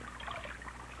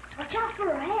 Watch out for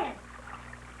her head.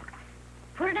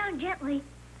 Put her down gently.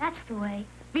 That's the way.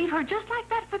 Leave her just like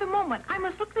that for the moment. I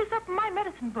must look this up in my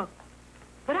medicine book.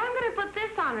 But I'm going to put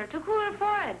this on her to cool her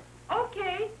forehead.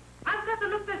 Okay. I've got to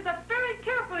look this up very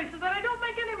carefully so that I don't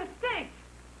make any mistakes.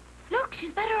 Look,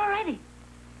 she's better already.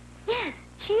 Yes,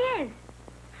 she is.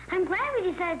 I'm glad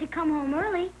we decided to come home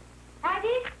early.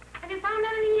 Addi, have you found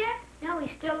anything yet? No,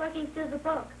 he's still looking through the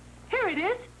book. Here it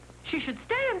is. She should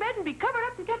stay in bed and be covered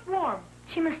up to get warm.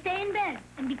 She must stay in bed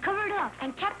and be covered up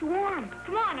and kept warm.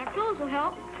 Come on, our clothes will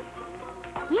help.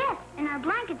 Yes, and our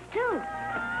blankets, too.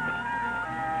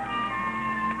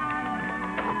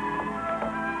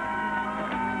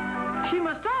 She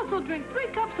must also drink 3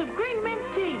 cups of green mint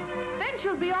tea. Then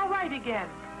she'll be all right again.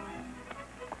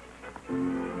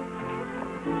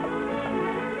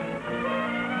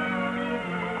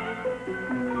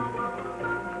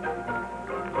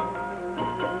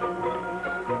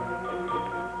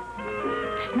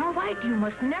 Snow White, you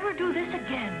must never do this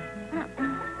again.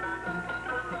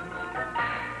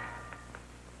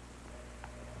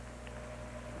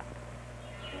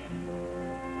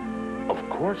 Of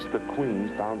course, the queen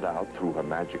found out through her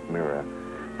magic mirror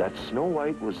that Snow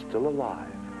White was still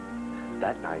alive.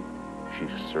 That night, she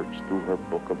searched through her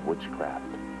book of witchcraft.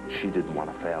 She didn't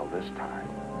want to fail this time.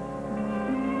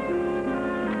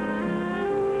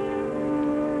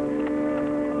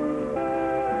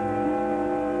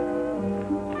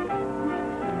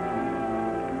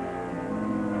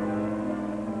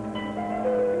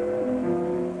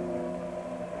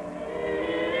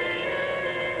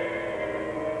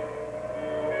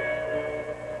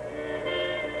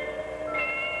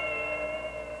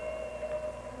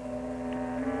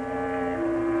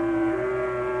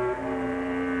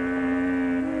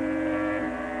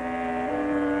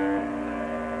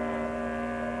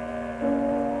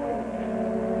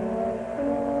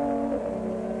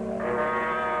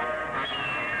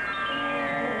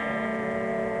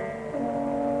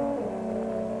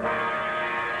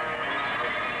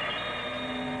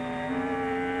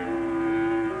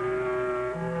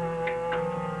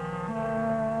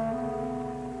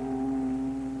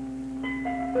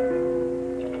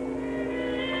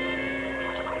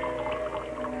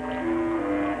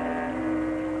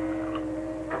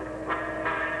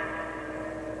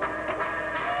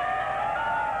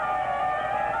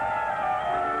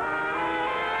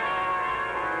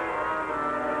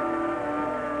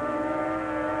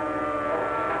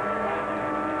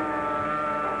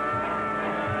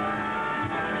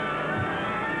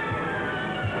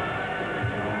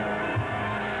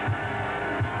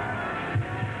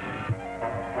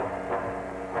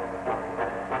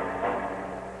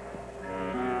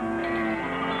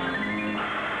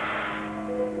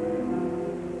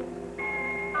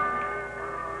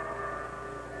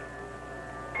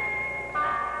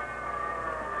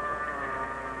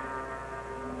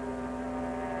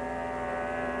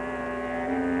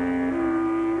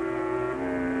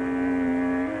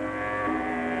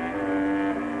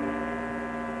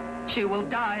 She will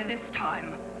die this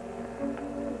time.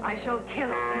 I shall kill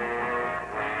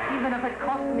her, even if it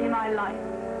costs me my life.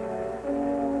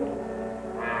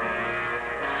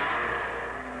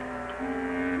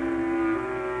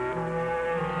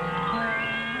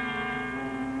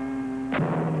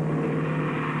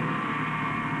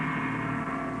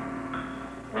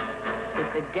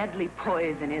 With the deadly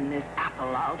poison in this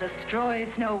apple, I'll destroy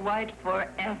Snow White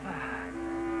forever.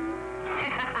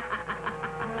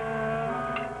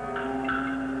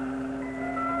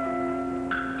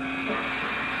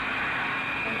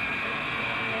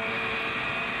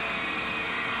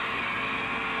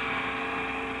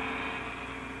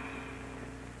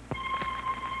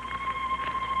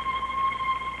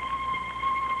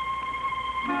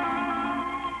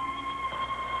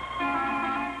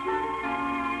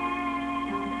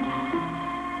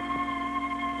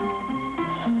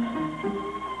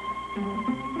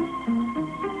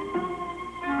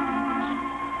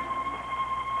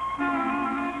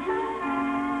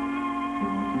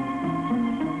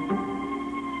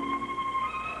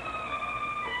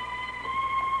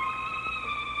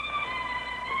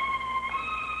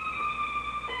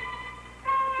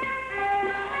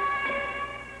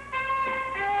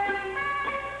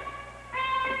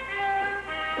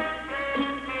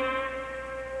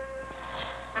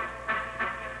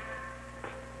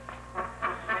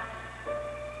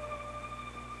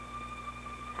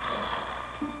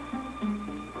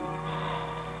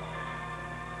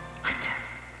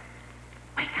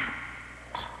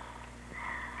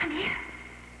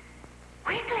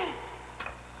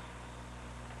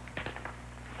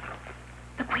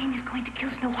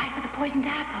 Snow White with a poisoned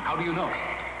apple. How do you know? I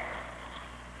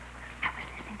was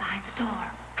listening behind the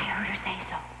door. I heard her say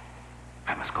so.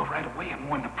 I must go right away and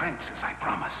warn the prince, as I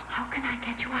promised. How can I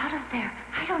get you out of there?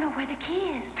 I don't know where the key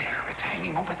is. There, it's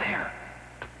hanging over there.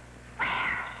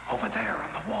 Where? Over there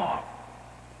on the wall.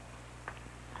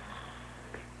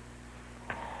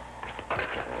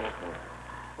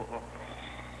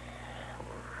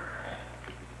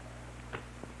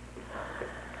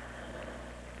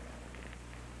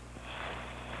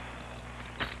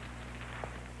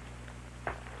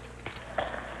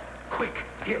 Quick,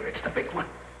 here, it's the big one.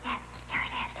 Yes, here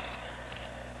it is.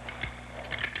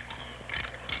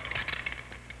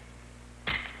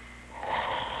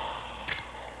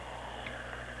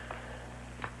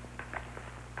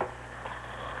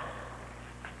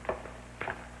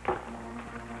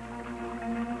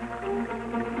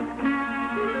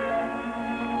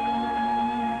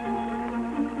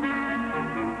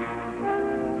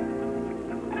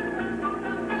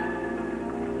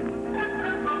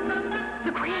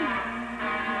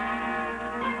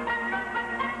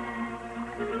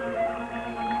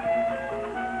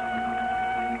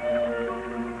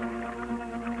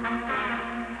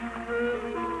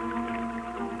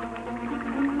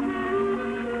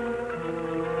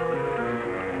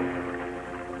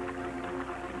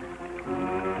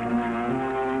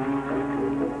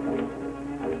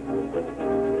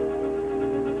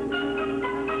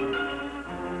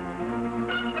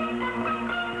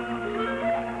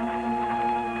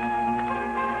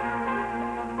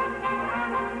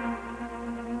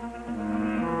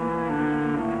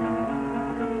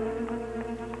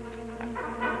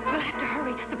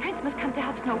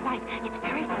 Snow White. It's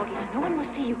very foggy, so no one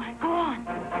will see you. Go on.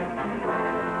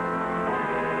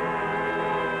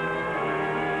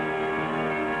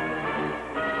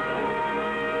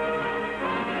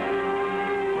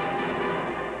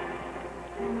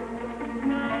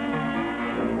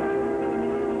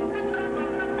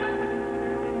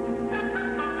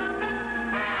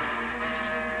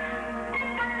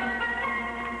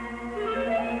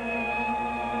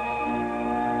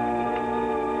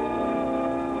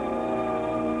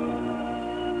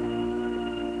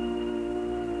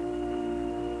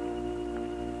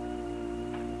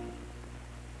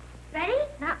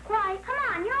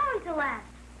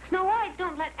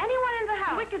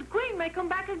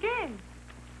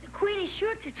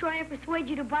 To try and persuade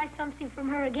you to buy something from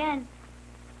her again.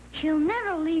 She'll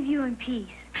never leave you in peace.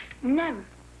 Never.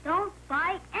 Don't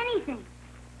buy anything.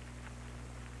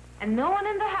 And no one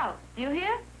in the house. Do you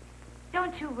hear?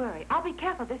 Don't you worry. I'll be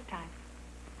careful this time.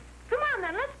 Come on,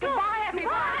 then. Let's go. Goodbye,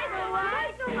 everybody.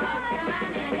 Goodbye. Goodbye.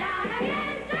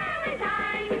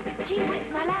 Gee,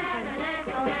 where's my lantern?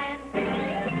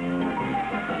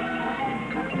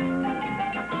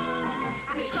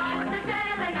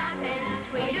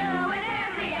 We do it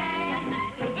every day.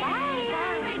 We dig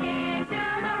and we dig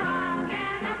through the rock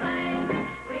and the clay.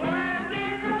 We work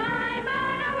in the mine,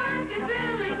 but our work is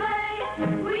really play.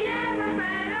 We never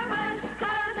spread our buds,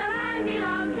 'cause the land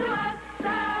belongs to us. So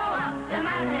up the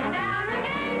mountain, down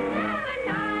again, 7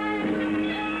 times.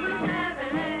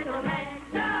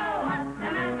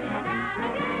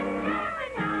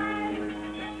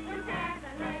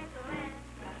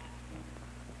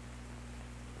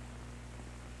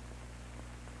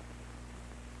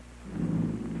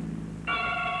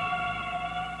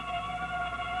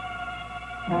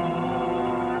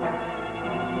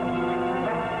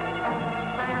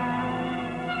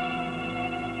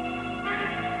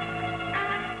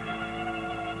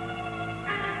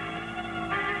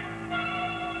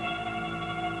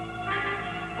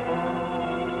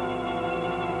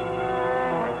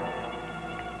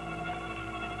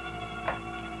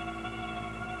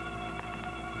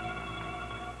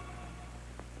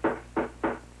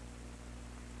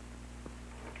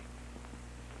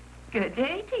 Good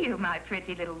day to you, my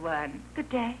pretty little one. Good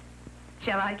day.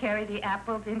 Shall I carry the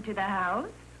apples into the house?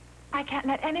 I can't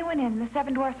let anyone in. The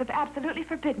 7 dwarfs have absolutely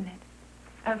forbidden it.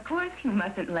 Of course you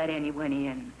mustn't let anyone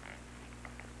in.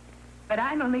 But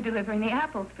I'm only delivering the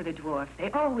apples for the dwarfs. They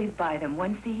always buy them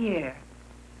once a year.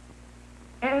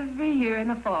 Every year in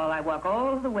the fall, I walk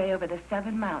all the way over the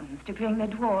 7 mountains to bring the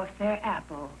dwarfs their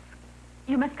apples.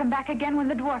 You must come back again when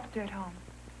the dwarfs are at home.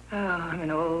 Oh, I'm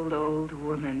an old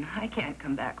woman. I can't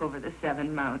come back over the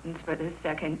 7 mountains for the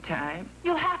 2nd time.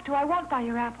 You'll have to. I won't buy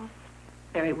your apples.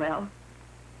 Very well.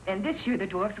 And this year the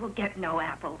dwarfs will get no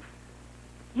apples.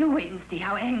 You wait and see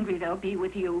how angry they'll be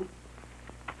with you.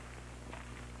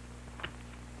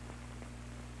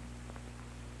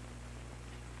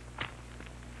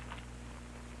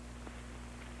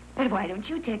 But why don't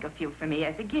you take a few for me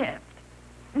as a gift?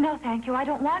 No, thank you. I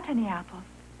don't want any apples.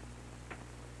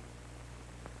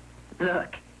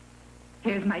 Look,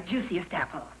 here's my juiciest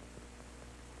apple.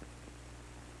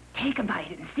 Take a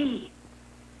bite and see.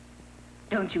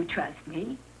 Don't you trust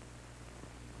me?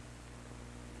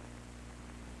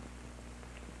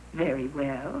 Very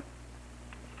well.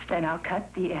 Then I'll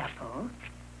cut the apple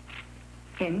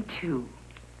in 2.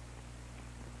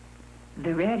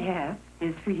 The red half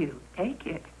is for you. Take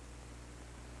it.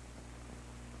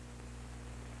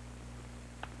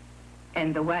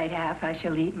 And the white half I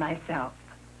shall eat myself.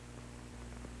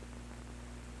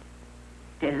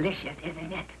 Delicious,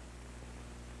 isn't it?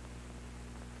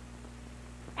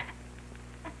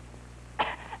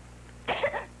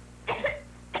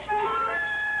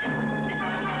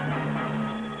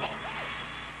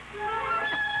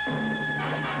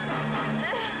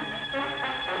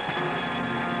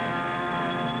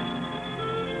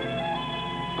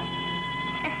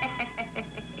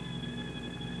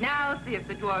 Now see if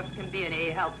the dwarfs can be any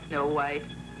help, Snow White.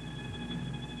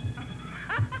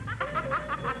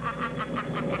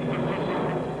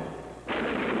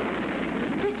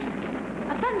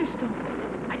 A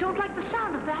thunderstorm. I don't like the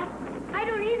sound of that. I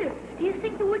don't either. Do you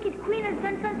think the wicked queen has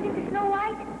done something to Snow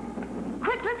White?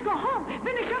 Quick, let's go home.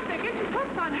 Finish up there. Get your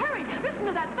coats on. Hurry. Listen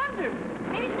to that thunder.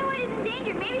 Maybe Snow White is in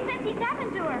danger. Maybe something's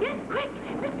happened to her. Yes, quick.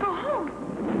 Let's go home.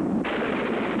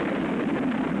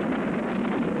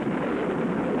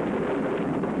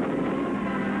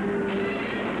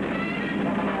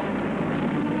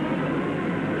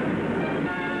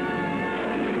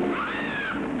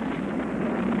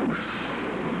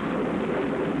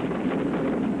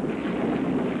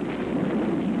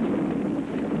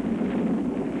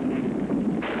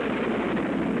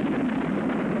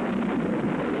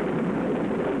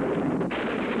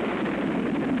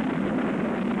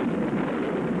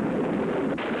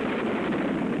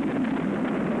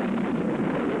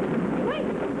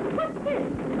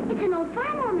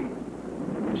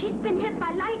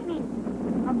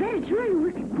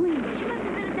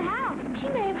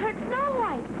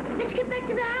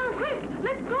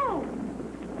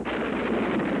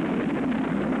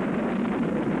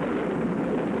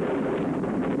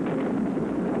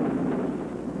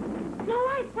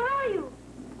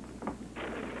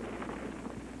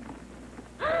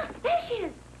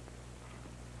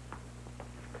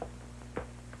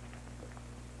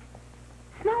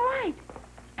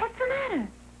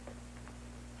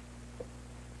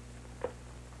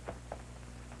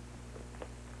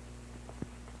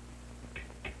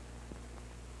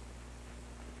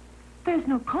 There's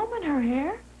no comb in her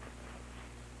hair.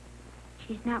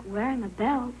 She's not wearing a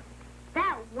belt.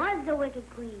 That was the wicked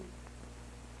queen.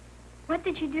 What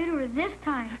did she do to her this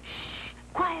time? Shh.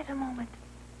 Quiet a moment.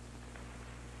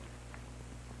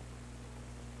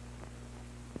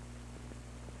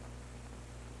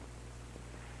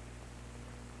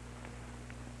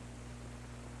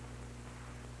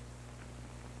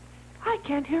 I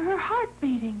can't hear her heart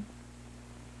beating.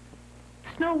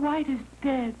 Snow White is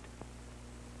dead.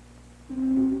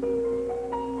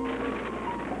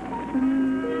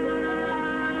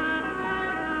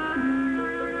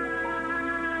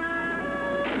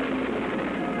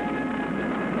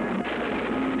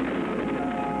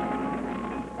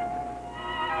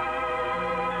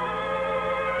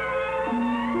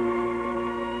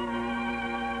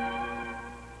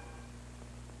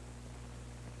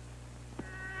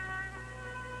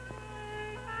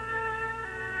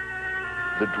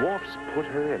 The dwarfs put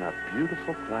her in a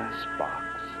beautiful glass box,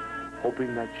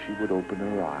 hoping that she would open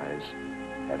her eyes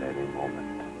at any moment.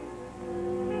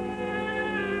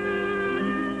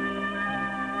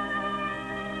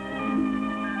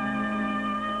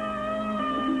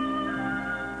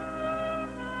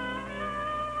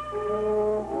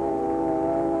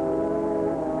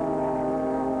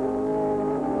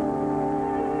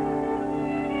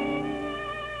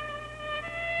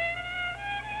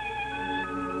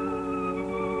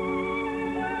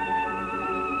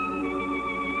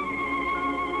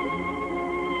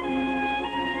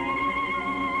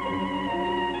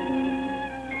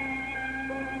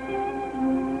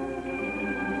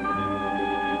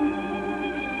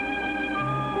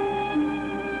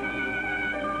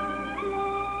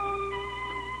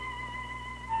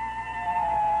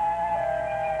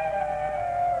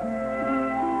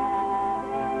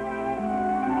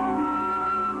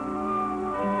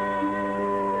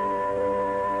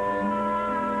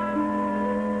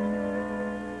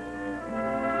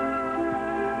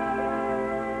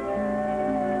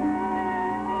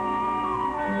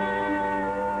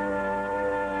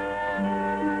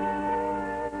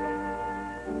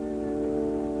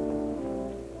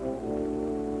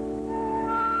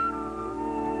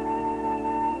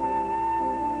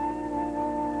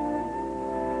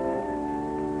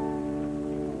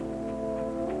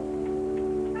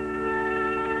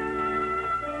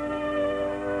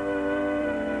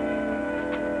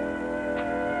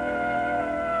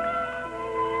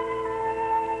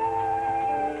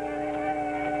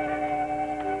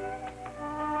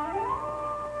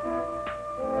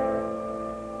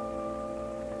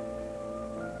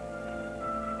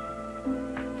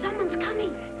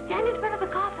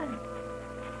 coffin?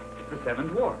 It's the 7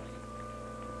 dwarfs.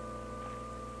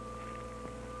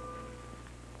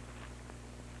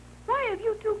 Why have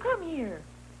you two come here?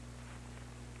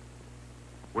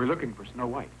 We're looking for Snow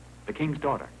White, the king's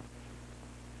daughter.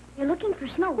 You're looking for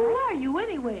Snow Who White? are you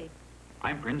anyway?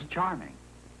 I'm Prince Charming.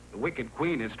 The wicked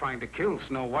queen is trying to kill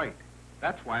Snow White.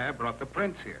 That's why I brought the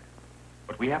prince here.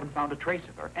 But we haven't found a trace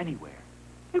of her anywhere.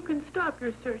 You can stop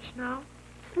your search now.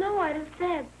 Snow White is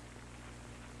dead.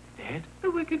 Dead?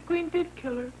 The wicked queen did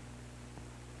kill her.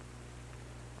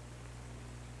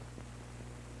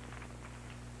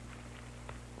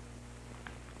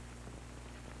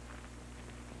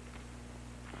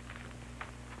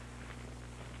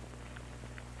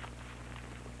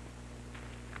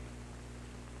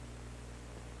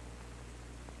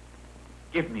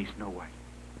 Give me Snow White.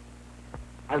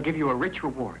 I'll give you a rich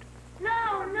reward.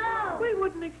 No, no! We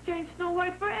wouldn't exchange Snow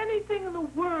White for anything in the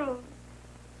world.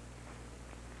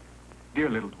 Dear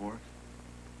little dwarfs,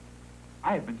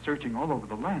 I have been searching all over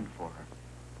the land for her.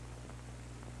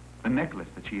 The necklace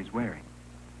that she is wearing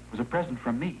was a present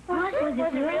from me. Was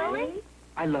it really?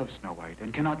 I love Snow White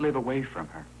and cannot live away from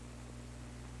her.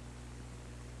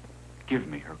 Give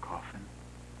me her coffin.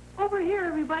 Over here,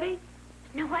 everybody.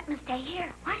 Snow White must stay here.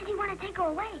 Why did he want to take her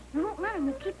away? We won't let him.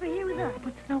 We'll keep her here with us.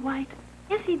 But Snow White.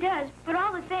 Yes, he does. But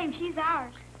all the same, she's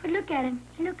ours. But look at him.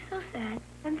 He looks so sad.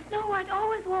 And Snow White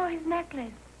always wore his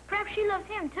necklace. Perhaps she loves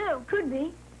him, too. Could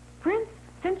be. Prince,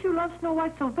 since you love Snow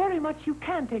White so very much, you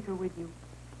can take her with you.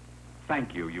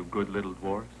 Thank you, you good little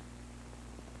dwarfs.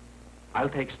 I'll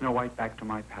take Snow White back to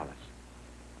my palace.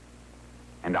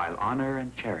 And I'll honor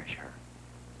and cherish her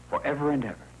forever and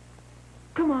ever.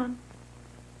 Come on.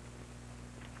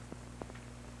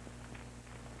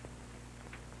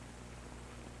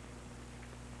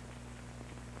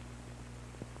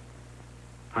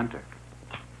 Hunter,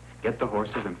 get the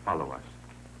horses and follow us.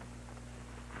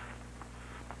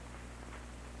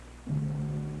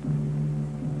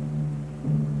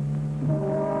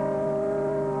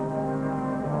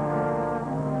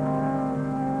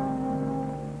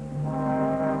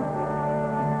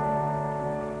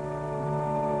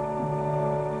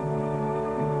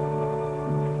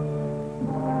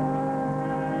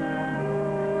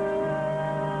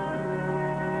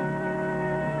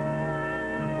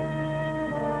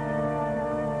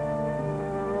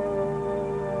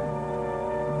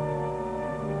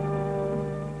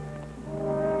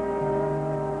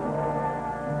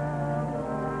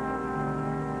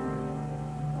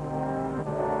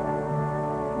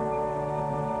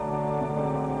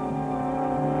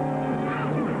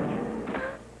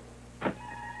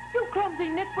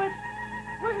 Nitwit.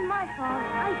 Wasn't my fault.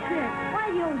 I said, why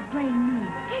do you always blame me?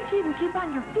 Can't you even keep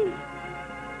on your feet?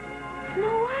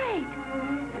 Snow White.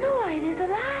 Snow White is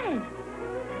alive.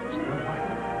 Snow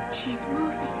White. She's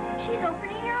moving. She's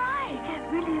opening her eyes. She can't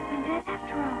really have been dead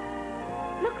after all.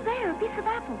 Look there, a piece of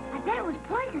apple. I bet it was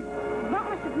poison. The bump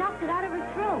must have knocked it out of her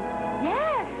throat.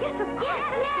 Yes, yes, of course.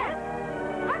 Yes.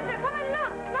 Hunter, come and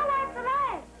look. Snow White's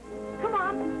alive. Come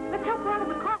on, let's help her out of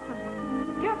the coffin.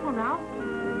 Careful now.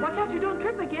 Watch out you don't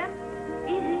trip again.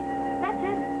 Easy. That's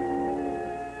it.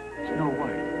 Snow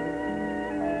White.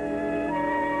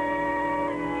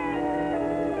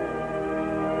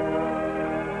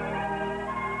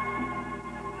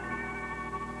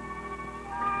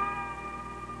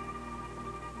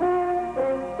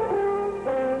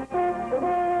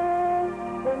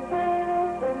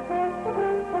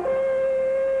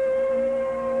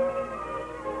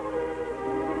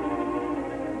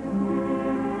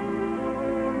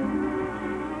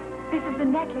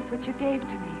 Which you gave to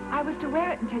me. I was to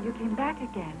wear it until you came back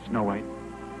again. Snow White,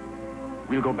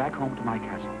 we'll go back home to my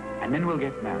castle, and then we'll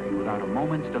get married without a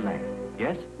moment's delay.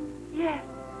 Yes? Yes.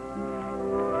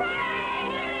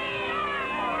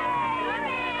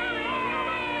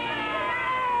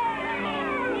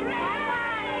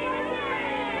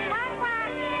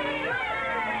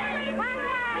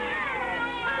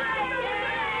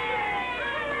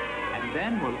 And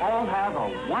then we'll all have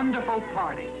a wonderful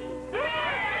party.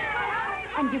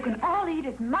 And you can all eat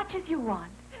as much as you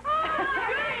want.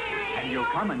 And you'll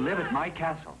come and live at my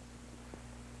castle.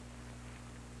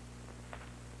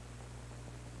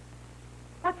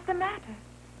 What's the matter?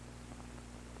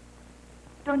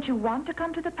 Don't you want to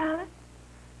come to the palace?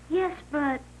 Yes,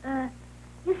 but,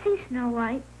 you see, Snow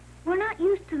White, we're not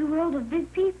used to the world of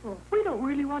big people. We don't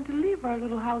really want to leave our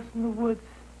little house in the woods.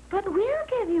 But we'll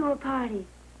give you a party.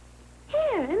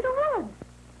 Here, in the woods.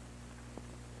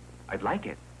 I'd like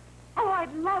it. Oh,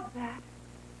 I'd love that.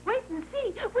 Wait and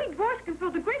see. We dwarfs can throw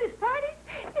the greatest parties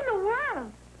in the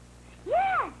world.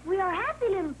 Yes, we are happy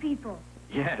little people.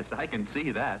 Yes, I can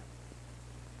see that.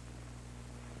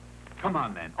 Come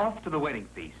on, then. Off to the wedding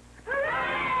feast.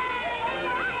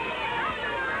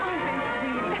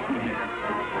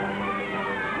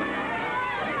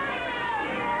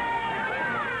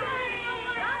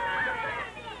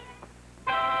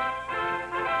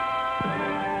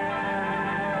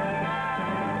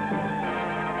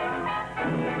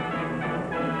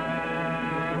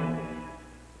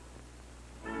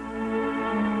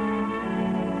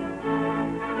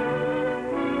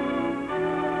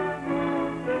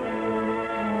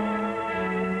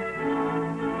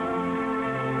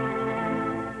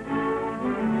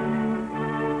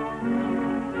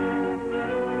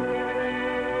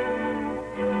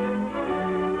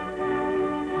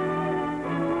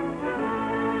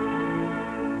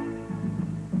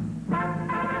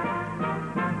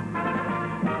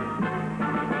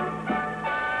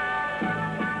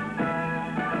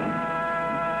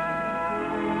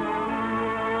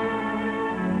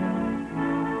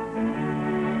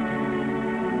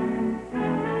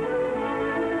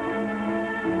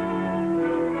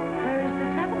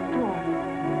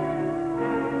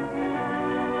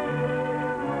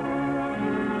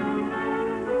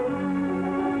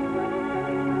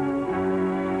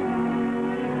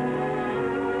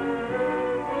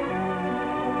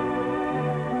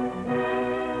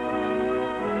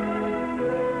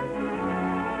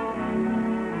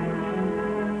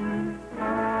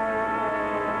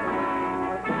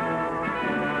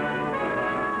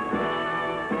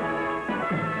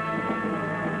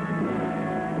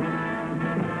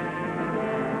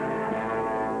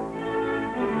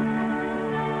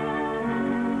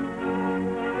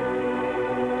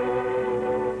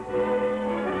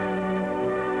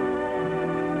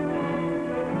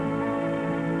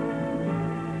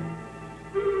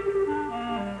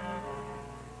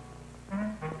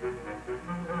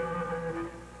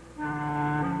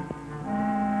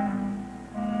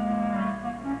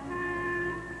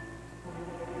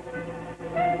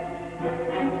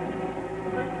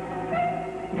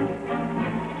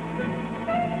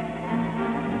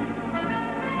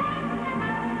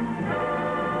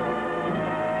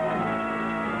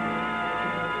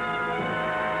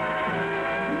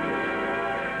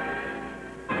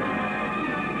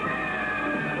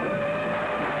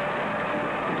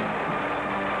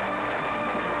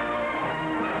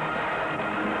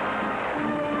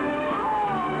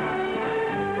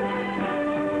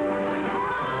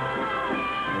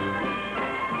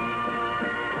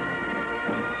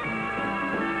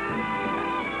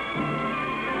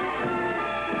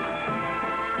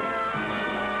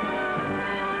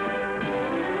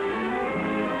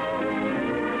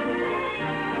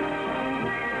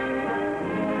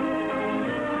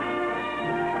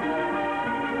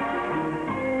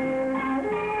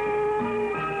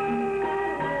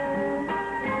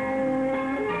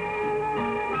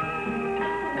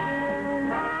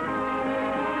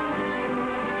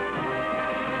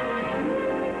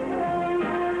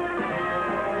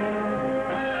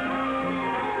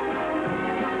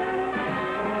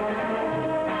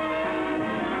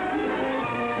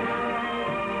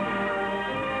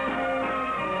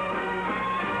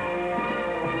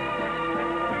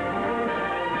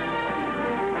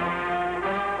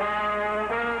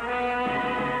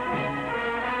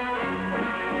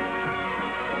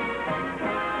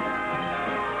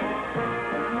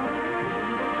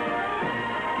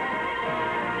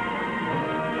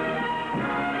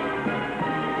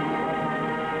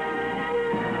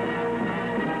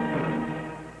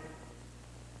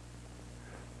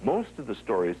 Most of the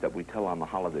stories that we tell on the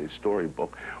holiday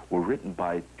storybook were written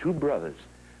by two brothers.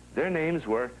 Their names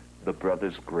were the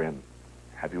Brothers Grimm.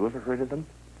 Have you ever heard of them?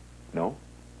 No?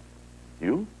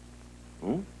 You?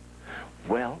 Hmm?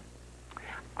 Well,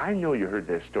 I know you heard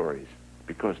their stories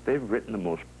because they've written the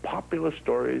most popular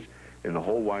stories in the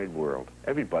whole wide world.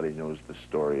 Everybody knows the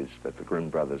stories that the Grimm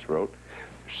brothers wrote.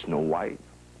 Snow White,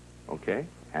 okay?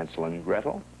 Hansel and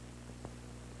Gretel,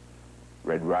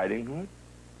 Red Riding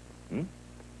Hood,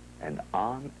 and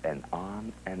on and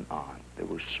on and on. There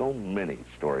were so many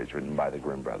stories written by the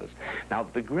Grimm brothers. Now,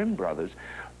 the Grimm brothers,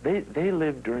 they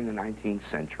lived during the 19th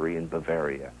century in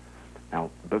Bavaria. Now,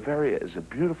 Bavaria is a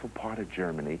beautiful part of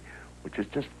Germany which is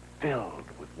just filled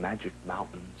with magic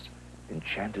mountains,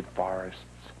 enchanted forests,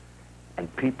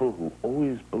 and people who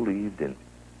always believed in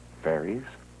fairies,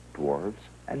 dwarves,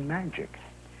 and magic.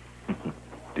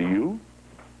 Do you?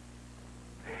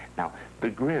 Now,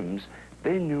 the Grimms,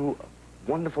 they knew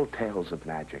wonderful tales of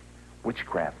magic,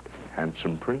 witchcraft,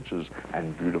 handsome princes,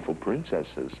 and beautiful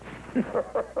princesses.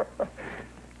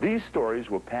 These stories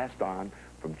were passed on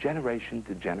from generation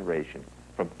to generation,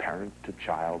 from parent to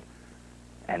child,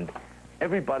 and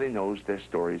everybody knows their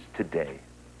stories today,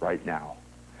 right now.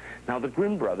 Now, the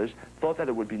Grimm brothers thought that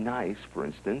it would be nice, for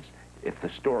instance, if the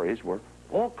stories were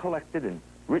all collected and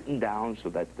written down so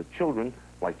that the children,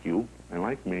 like you and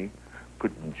like me,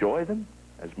 could enjoy them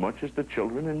as much as the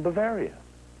children in Bavaria.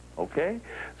 Okay?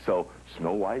 So,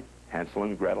 Snow White, Hansel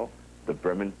and Gretel, the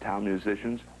Bremen town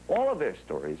musicians, all of their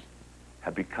stories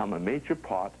have become a major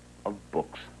part of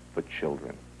books for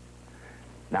children.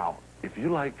 Now, if you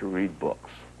like to read books,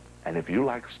 and if you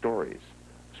like stories,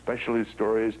 especially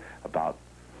stories about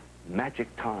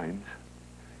magic times,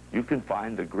 you can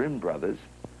find the Grimm brothers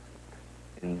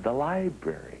in the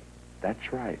library.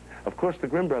 That's right. Of course, the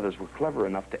Grimm brothers were clever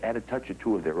enough to add a touch or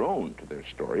two of their own to their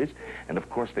stories, and of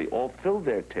course they all filled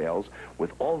their tales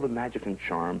with all the magic and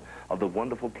charm of the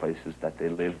wonderful places that they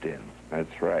lived in.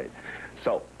 That's right.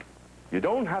 So, you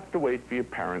don't have to wait for your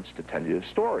parents to tell you a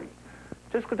story.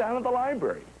 Just go down to the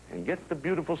library and get the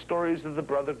beautiful stories of the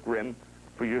Brother Grimm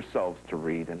for yourselves to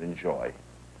read and enjoy.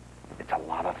 It's a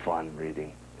lot of fun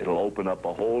reading. It'll open up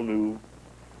a whole new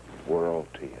world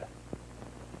to you.